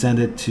and send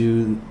it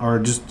to, or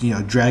just, you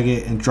know, drag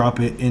it and drop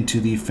it into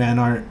the fan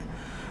art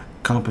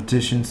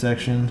competition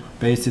section,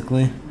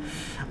 basically.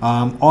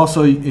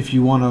 Also, if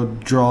you want to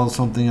draw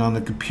something on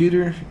the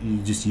computer, you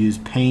just use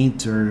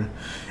paint, or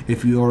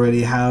if you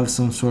already have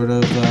some sort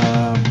of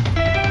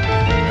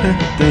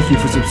thank you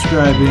for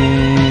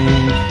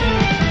subscribing.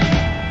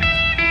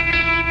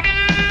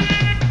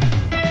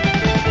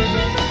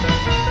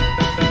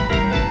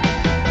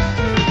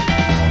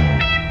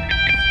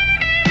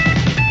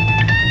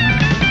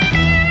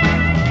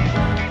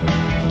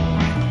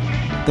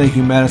 Thank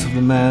you, Madison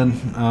the Man,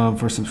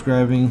 for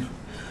subscribing.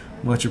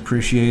 Much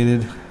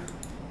appreciated.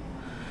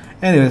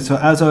 Anyway, so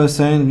as I was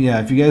saying,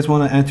 yeah, if you guys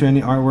want to enter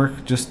any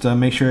artwork, just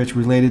make sure it's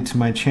related to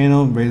my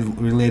channel,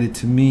 related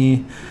to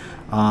me.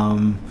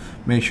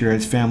 Make sure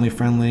it's family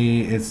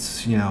friendly.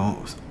 It's, you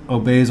know,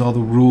 obeys all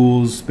the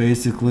rules,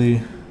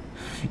 basically.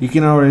 You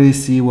can already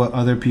see what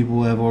other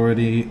people have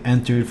already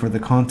entered for the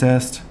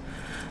contest.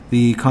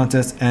 The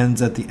contest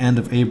ends at the end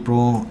of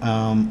April.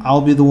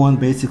 I'll be the one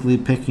basically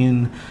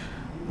picking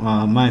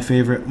my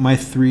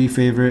three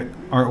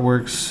favorite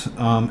artworks.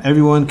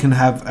 Everyone can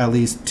have at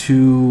least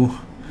 2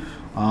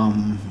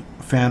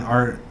 fan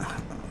art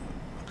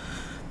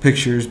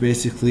pictures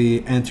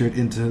basically entered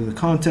into the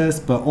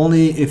contest, but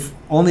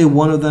only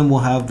one of them will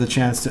have the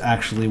chance to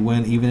actually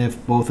win, even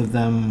if both of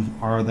them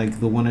are like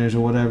the winners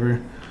or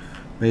whatever.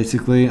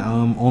 Basically,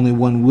 only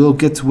one will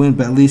get to win,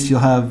 but at least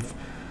you'll have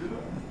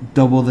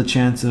double the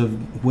chance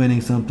of winning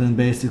something,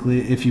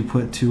 basically, if you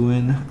put 2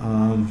 in.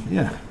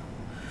 Yeah.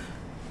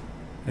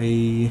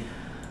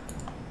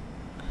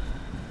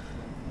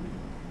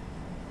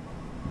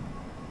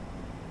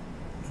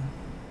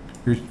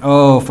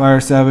 Oh, Fire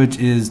Savage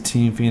is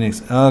Team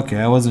Phoenix. Okay,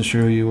 I wasn't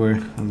sure who you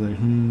were. I was like,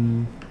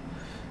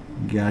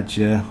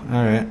 gotcha.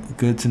 Alright,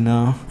 good to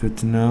know. Good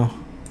to know.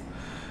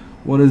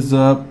 What is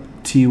up,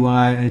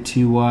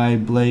 TY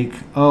Blake?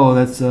 Oh,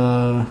 that's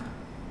the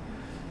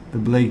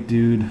Blake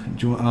dude.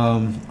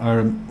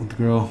 Or the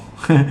girl.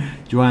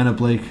 Joanna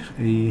Blake.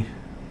 A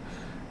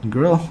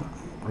girl,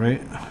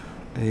 right?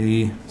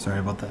 Sorry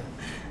about that.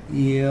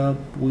 Yeah,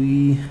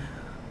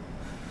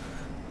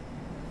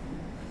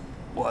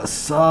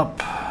 what's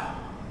up?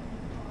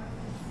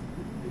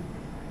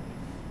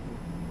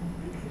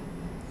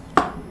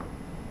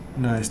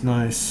 Nice,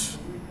 nice.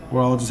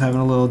 We're all just having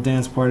a little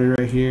dance party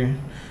right here.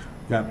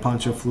 Got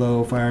Poncho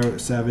Flow, Fire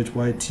Savage,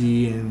 YT,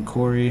 and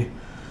Corey.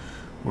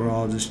 We're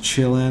all just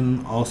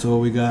chilling. Also,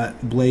 we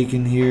got Blake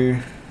in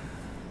here.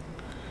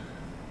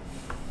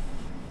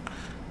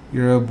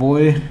 You're a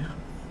boy?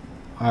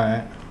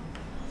 Alright.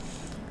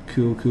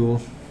 Cool,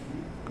 cool.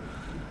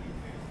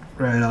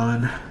 Right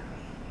on.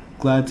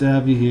 Glad to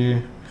have you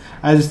here.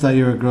 I just thought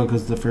you were a girl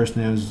because the first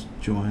name is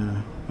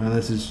Joanna. Well,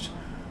 this is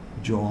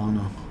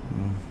Joanna.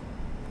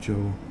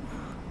 Joe.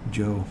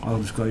 I'll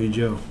just call you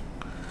Joe.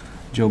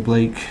 Joe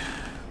Blake.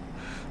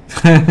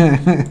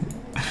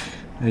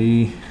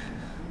 Hey.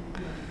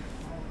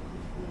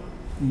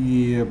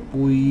 Yeah,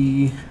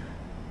 boy.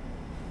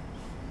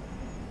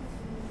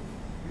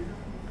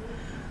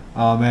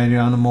 Oh man,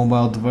 you're on a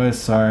mobile device.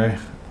 Sorry.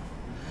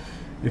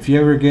 If you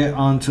ever get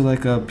onto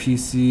like a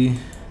PC.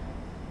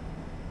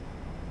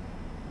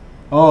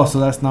 Oh, so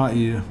that's not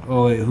you.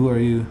 Oh wait, who are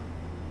you?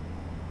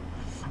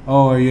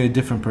 Oh, are you a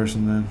different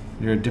person then?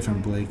 You're a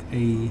different Blake.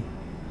 Hey.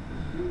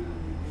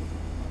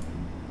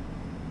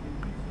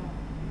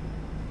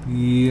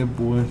 Yeah,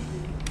 boy.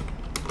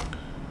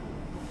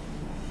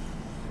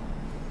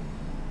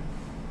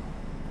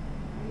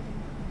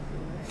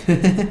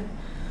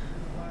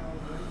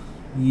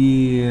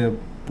 Yeah,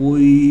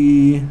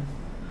 boy.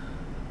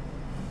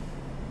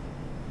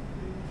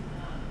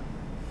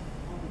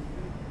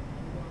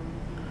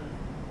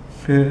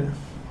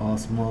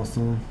 Awesome,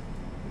 awesome.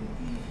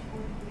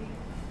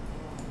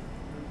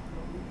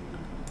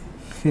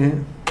 Yeah.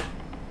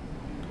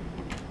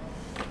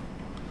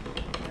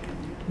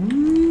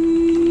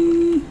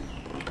 Wee.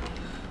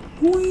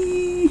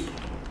 Wee.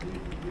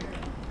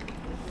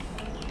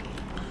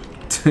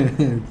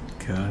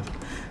 God.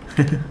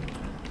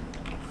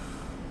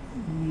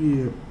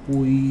 Yeah,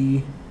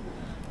 boy.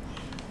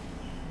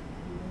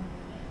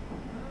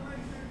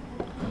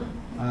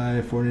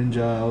 Hi, for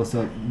Ninja. What's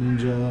up,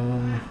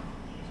 Ninja?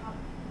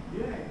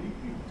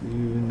 Do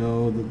you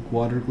know the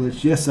water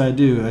glitch? Yes, I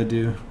do. I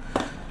do.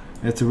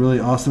 It's a really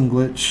awesome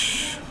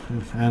glitch,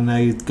 and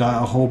I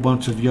got a whole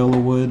bunch of yellow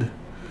wood,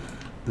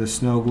 the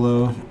snow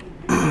glow,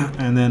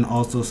 and then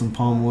also some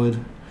palm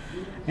wood.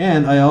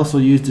 And I also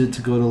used it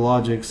to go to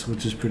Logix,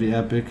 which is pretty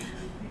epic.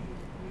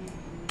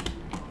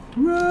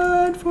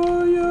 Run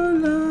for your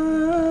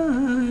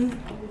life.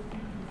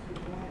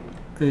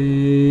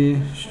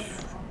 Hey,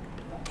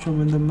 show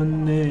me the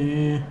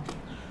money.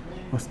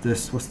 What's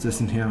this? What's this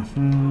in here?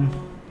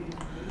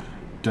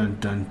 Dun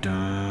dun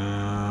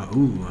dun.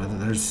 Ooh,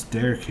 there's a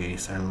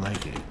staircase. I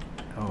like it.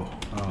 Oh,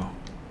 oh.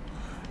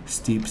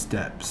 Steep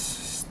steps.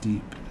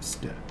 Steep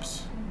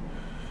steps.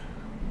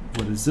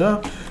 What is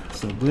up?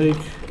 What's up,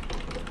 Blake?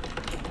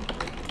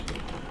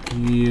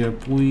 Yeah,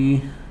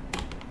 boy.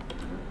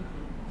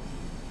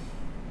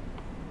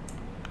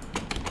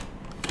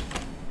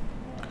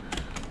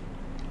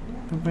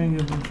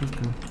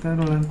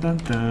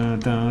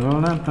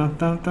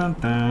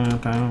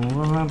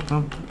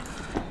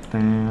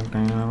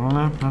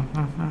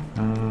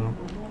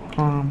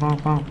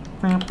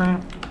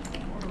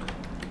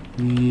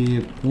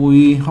 Yeah,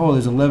 boy. Oh,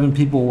 there's 11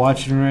 people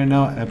watching right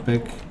now.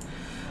 Epic.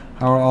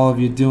 How are all of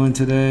you doing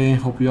today?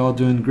 Hope you're all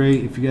doing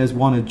great. If you guys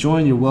want to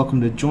join, you're welcome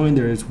to join.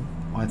 There is,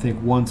 I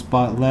think, one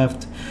spot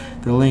left.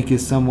 The link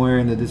is somewhere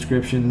in the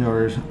description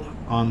or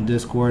on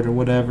Discord or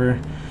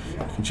whatever.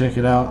 You can check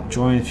it out.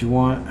 Join if you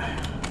want.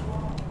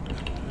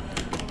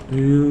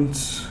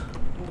 Dudes.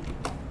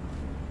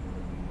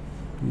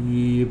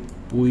 Yeah,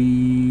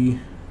 boy.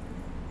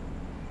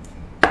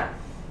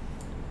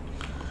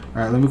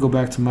 Alright, let me go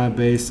back to my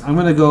base. I'm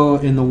gonna go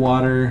in the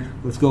water.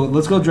 Let's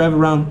go drive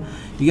around.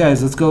 You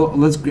guys,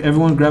 let's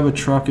everyone grab a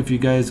truck if you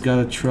guys got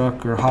a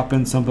truck, or hop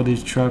in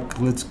somebody's truck.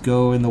 Let's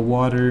go in the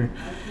water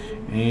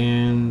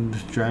and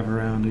drive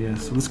around.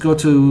 Yes. Let's go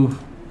to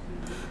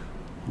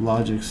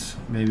Logix,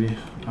 maybe.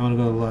 I wanna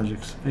go to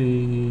Logix. Hey,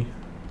 you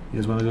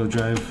guys wanna go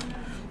drive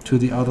to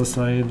the other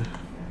side?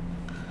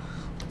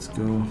 Let's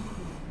go.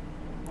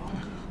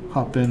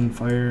 Hop in,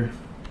 fire.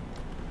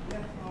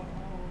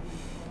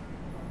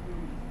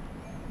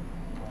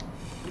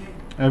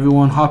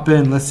 Everyone hop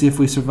in. Let's see if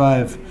we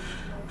survive.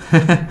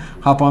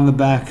 Hop on the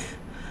back.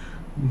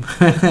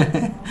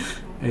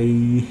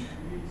 Hey.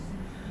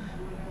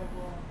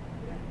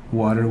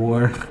 Water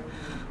war.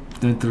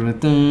 Dun, dun, dun,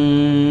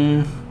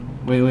 dun.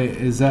 Wait,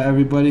 is that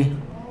everybody?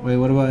 Wait,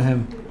 what about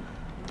him?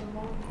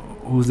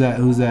 Who's that?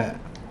 Who's that?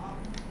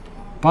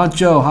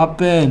 Pancho,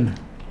 hop in.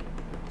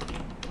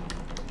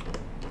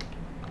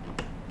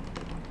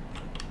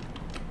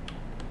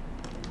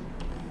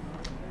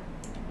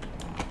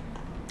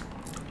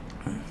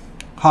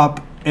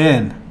 Hop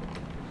in.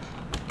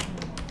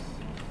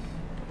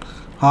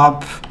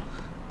 Hop.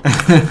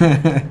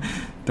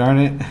 Darn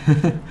it.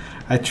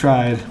 I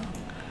tried.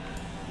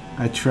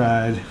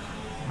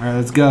 Alright,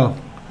 let's go.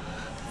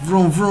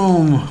 Vroom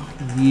vroom.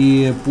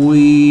 Yeah,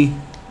 boy.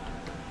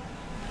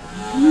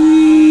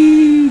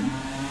 Whee.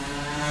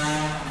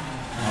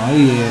 Oh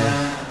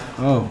yeah.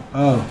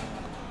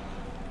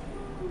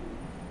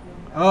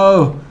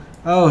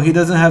 Oh, he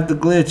doesn't have the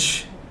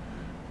glitch.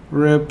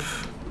 Rip.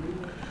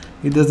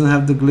 He doesn't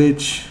have the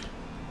glitch.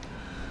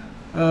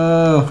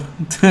 Oh.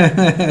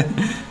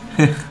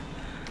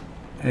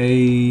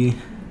 Hey.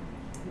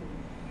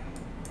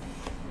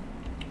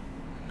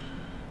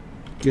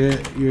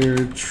 Get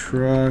your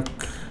truck.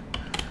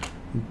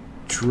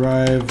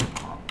 Drive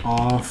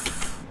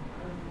off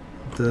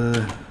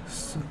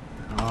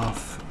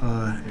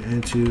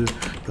into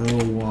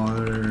the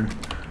water.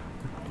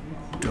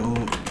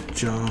 Don't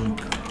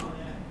jump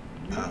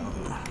out.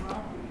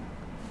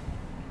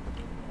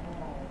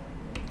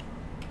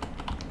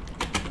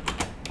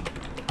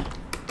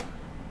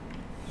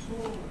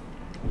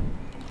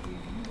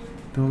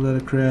 Don't let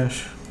it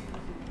crash.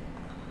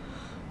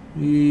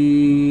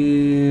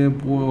 Yeah,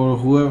 boy, or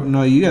whoever.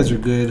 No, you guys are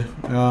good.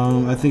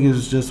 I think it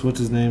was just what's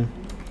his name.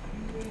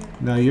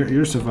 No,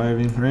 you're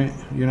surviving, right?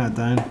 You're not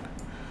dying.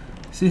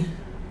 See?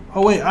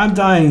 Oh wait, I'm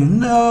dying.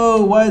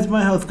 No, why is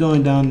my health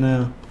going down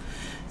now?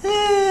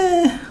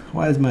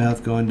 Why is my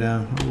health going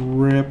down?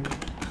 Rip.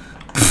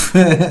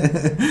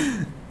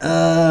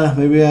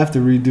 Maybe I have to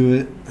redo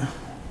it.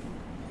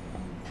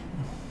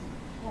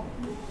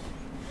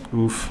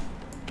 Oof.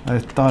 I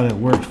thought it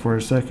worked for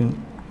a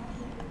second.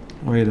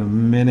 Wait a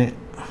minute.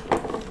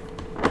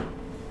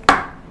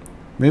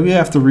 Maybe I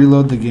have to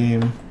reload the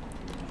game.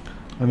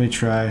 Let me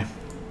try.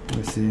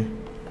 Let's see.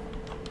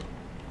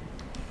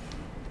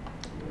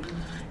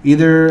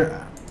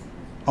 Either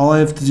all I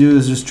have to do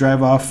is just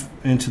drive off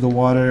into the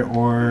water,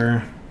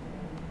 or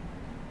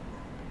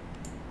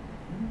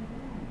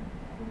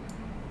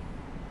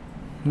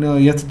no,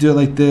 you have to do it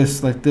like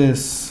this, like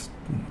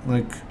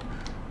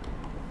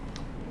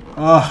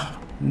ah,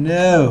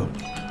 no.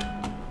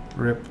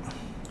 Rip.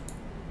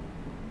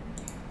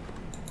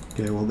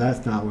 Okay, well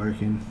that's not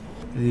working.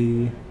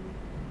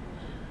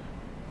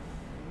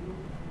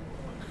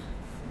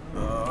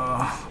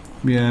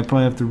 Yeah, I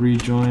probably have to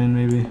rejoin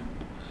maybe.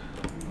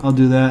 I'll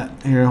do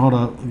that. Here, hold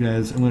up,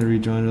 guys. I'm gonna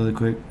rejoin really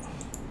quick.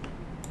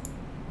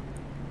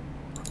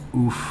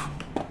 Oof.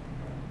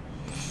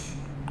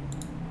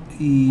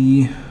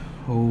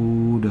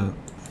 Hold up.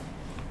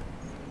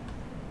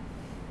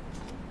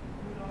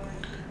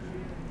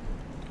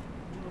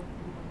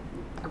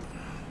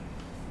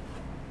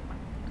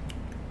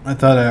 I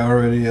thought I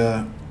already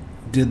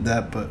did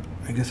that, but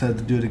I guess I have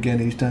to do it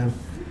again each time.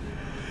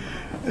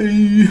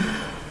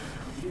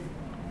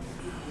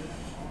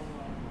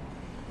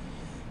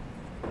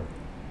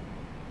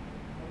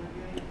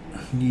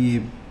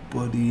 Yeah,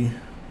 buddy.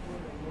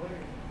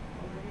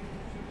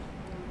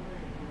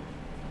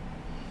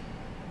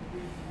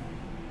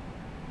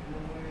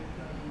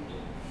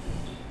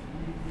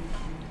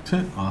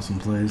 Awesome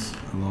place.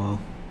 Hello.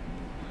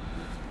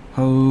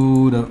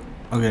 Hold up.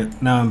 Okay,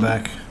 now I'm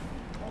back.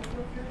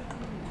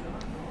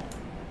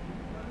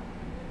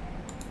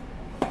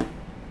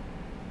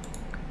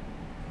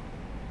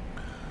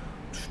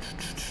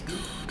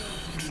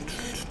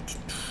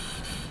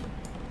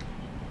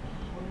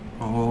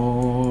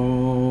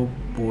 Oh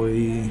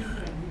boy.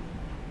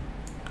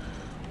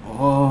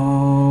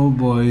 Oh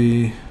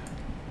boy.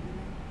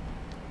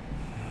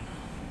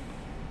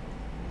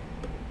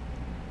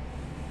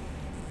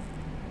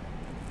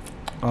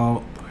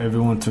 Oh,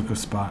 everyone took a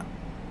spot.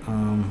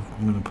 I'm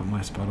gonna put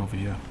my spot over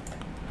here.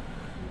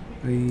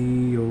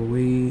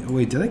 Oh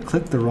wait, did I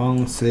click the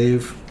wrong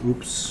save?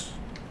 Oops.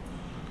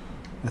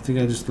 I think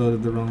I just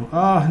loaded the wrong.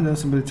 Oh no,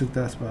 somebody took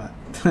that spot.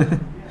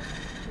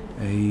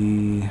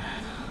 Hey.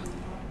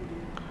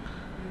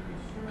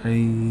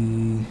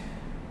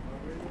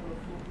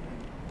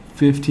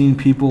 15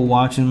 people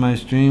watching my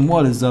stream.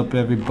 What is up,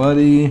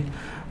 everybody?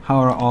 How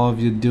are all of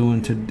you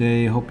doing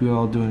today? Hope you're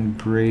all doing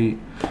great.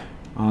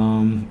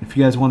 If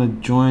you guys want to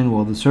join,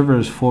 well, the server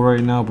is full right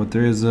now, but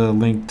there is a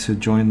link to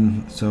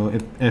join. So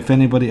if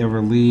anybody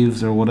ever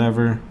leaves or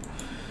whatever,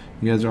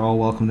 you guys are all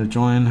welcome to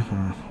join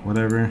or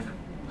whatever.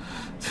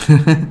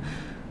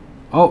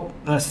 Oh,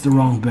 that's the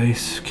wrong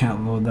base.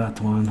 Can't load that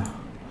one.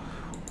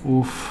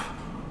 Oof.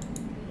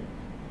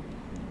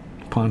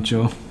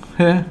 Poncho.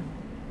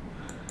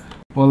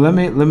 Well, let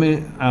me.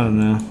 I don't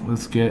know.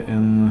 Let's get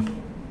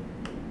in.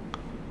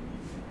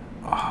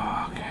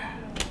 Oh, okay.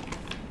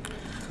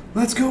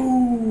 Let's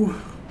go.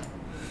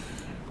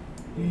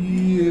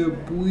 Yeah,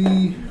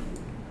 boy.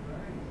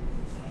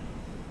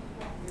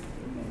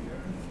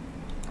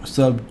 What's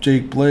up,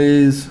 Jake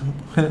Blaze?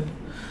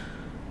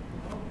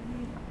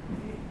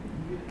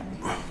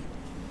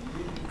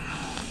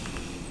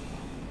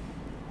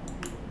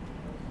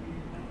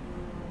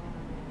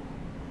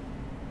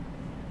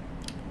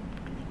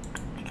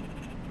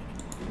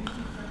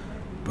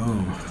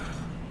 Boom.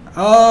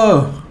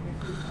 Oh.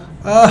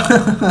 Oh.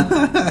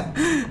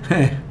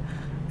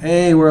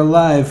 Hey, we're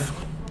alive.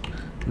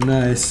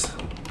 Nice.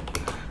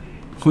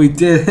 We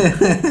did.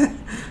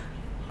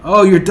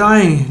 Oh, you're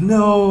dying.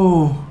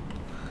 No.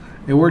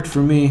 It worked for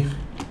me.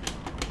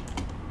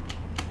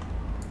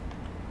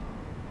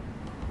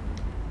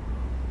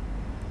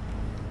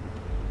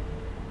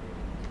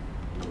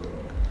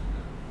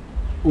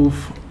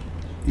 Oof.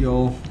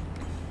 Yo.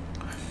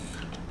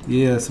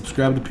 Yeah,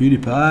 subscribe to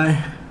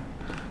PewDiePie.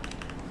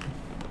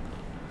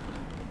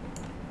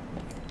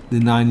 The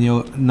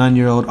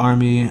 9-year-old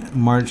army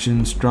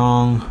marching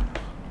strong.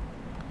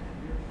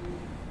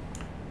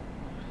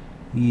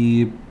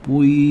 Yeah,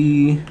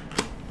 boy.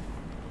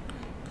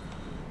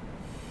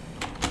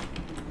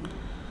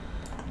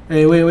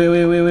 Hey,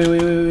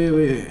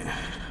 wait.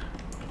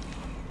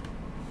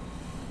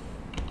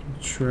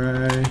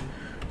 Try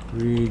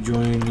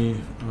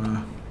rejoining.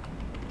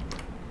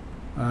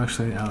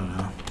 Actually, I don't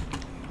know.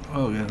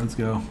 Oh yeah, let's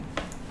go.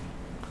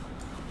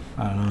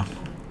 I don't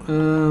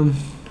know.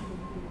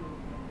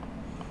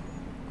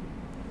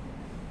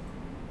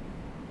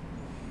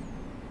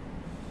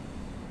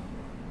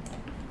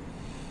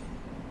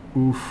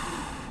 Oof.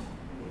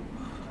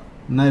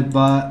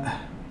 Nightbot.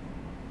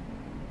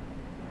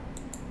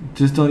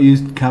 Just don't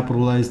use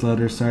capitalized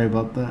letters. Sorry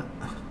about that.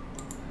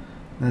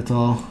 That's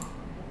all.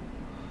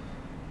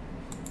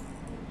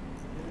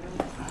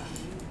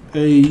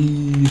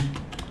 Hey.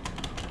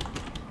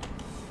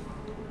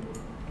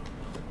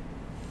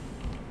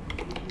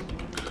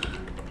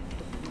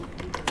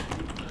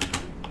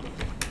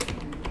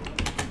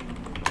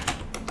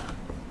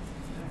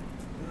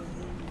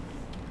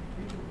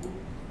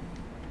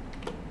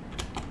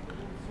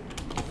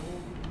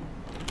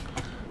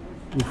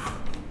 Oof.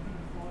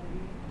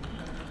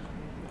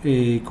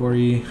 Hey,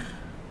 Corey.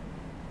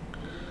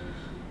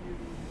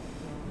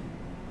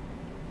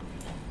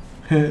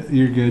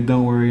 You're good.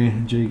 Don't worry,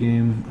 J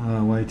Game,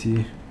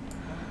 YT.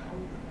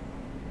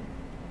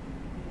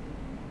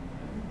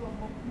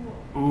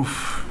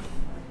 Oof.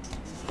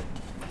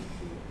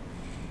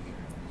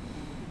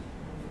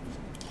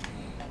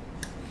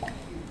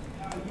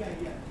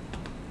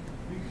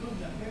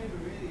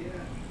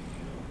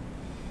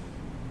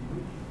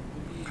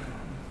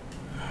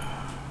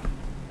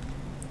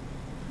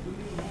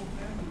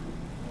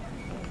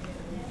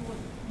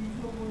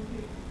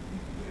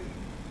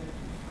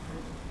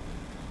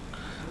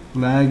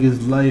 Lag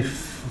is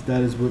life.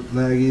 That is what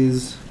lag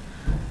is.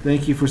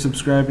 Thank you for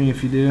subscribing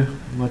if you do.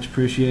 Much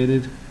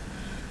appreciated.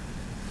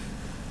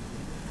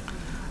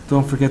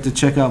 Don't forget to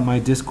check out my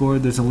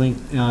Discord. There's a link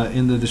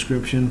in the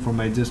description for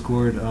my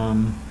Discord.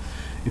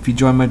 If you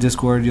join my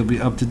Discord, you'll be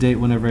up to date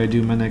whenever I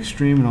do my next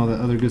stream and all that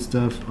other good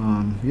stuff.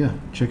 Yeah,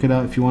 check it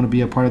out if you want to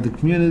be a part of the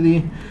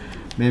community.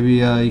 Maybe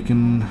you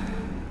can,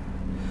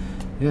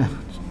 yeah.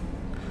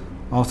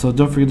 Also,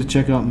 don't forget to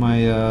check out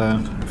my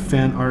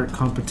fan art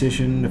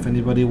competition. If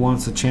anybody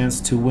wants a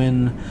chance to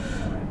win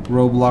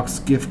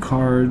Roblox gift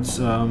cards,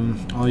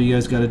 all you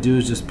guys got to do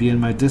is just be in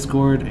my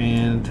Discord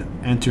and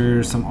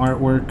enter some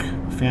artwork,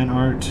 fan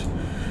art,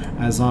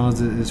 as long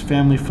as it is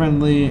family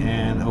friendly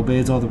and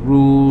obeys all the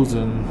rules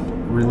and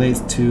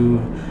relates to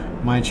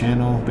my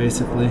channel,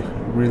 basically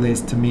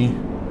relates to me.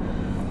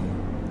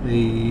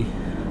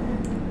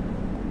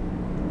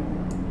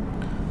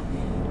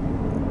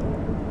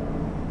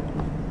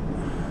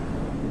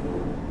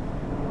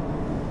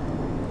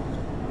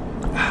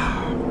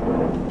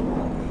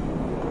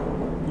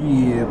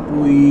 Yeah,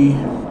 boy.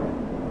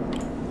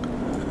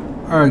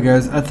 Alright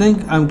guys, I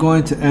think I'm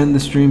going to end the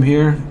stream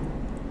here.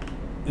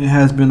 It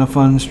has been a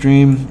fun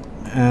stream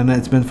and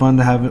it's been fun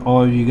to have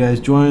all of you guys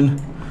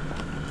join.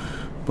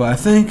 But I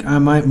think I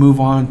might move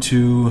on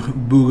to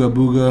Booga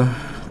Booga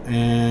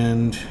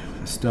and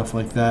stuff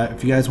like that.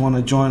 If you guys want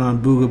to join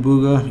on Booga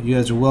Booga, you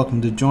guys are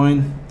welcome to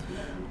join.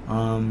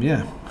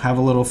 Yeah, have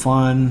a little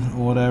fun,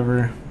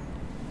 whatever.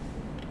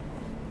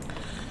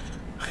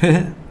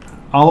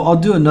 I'll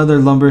do another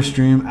lumber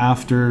stream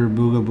after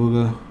Booga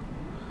Booga.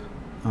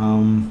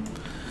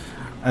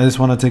 I just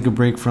want to take a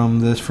break from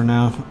this for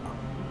now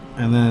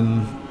and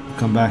then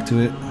come back to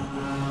it.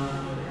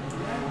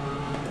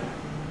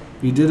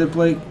 You did it,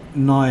 Blake?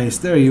 Nice.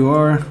 There you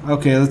are.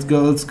 Okay, let's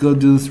go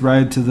do this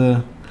ride to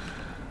the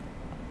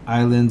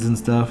islands and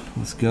stuff.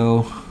 Let's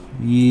go.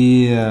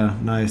 Yeah,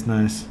 nice.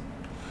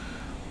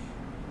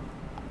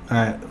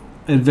 Alright,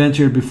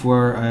 adventure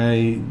before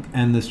I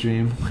end the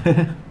stream.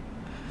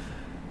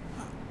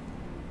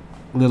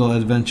 Little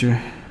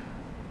adventure.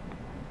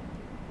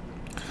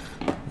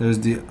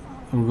 We're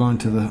going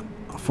to the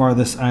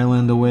farthest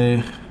island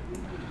away,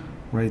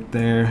 right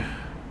there.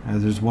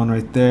 There's one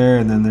right there,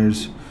 and then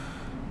there's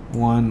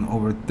one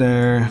over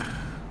there.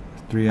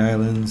 3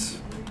 islands.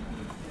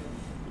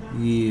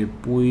 Yeah,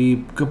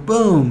 boy,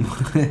 kaboom!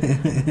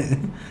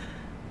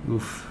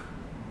 Oof.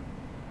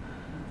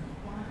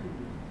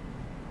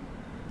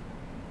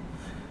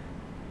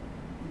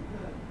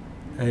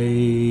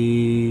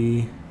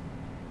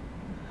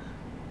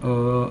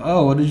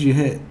 Oh, what did you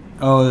hit?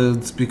 Oh,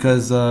 it's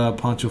because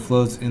Poncho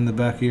floats in the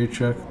back of your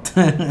truck.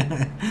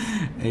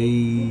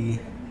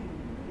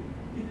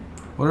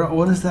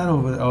 What is that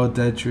over there? Oh,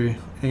 dead tree.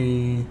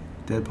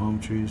 Dead palm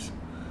trees.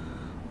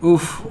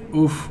 Oof.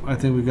 I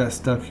think we got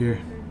stuck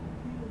here.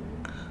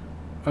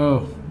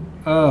 Oh.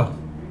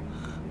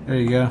 There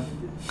you go.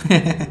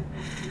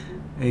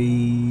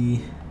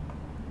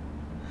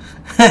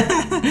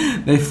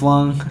 They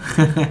flung.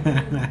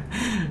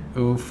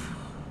 Oof.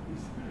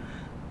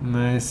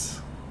 Nice.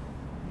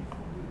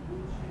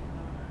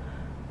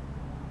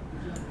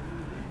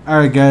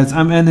 Alright guys,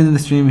 I'm ending the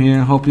stream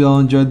here. Hope you all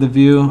enjoyed the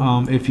view.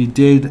 If you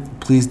did,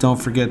 please don't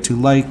forget to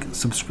like,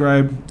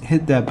 subscribe,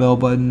 hit that bell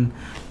button,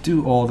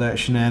 do all that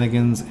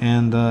shenanigans,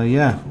 and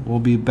yeah, we'll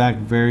be back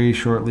very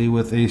shortly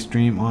with a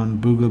stream on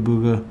Booga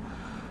Booga.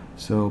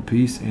 So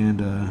peace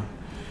and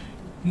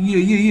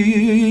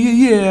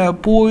yeah,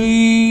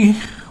 boy.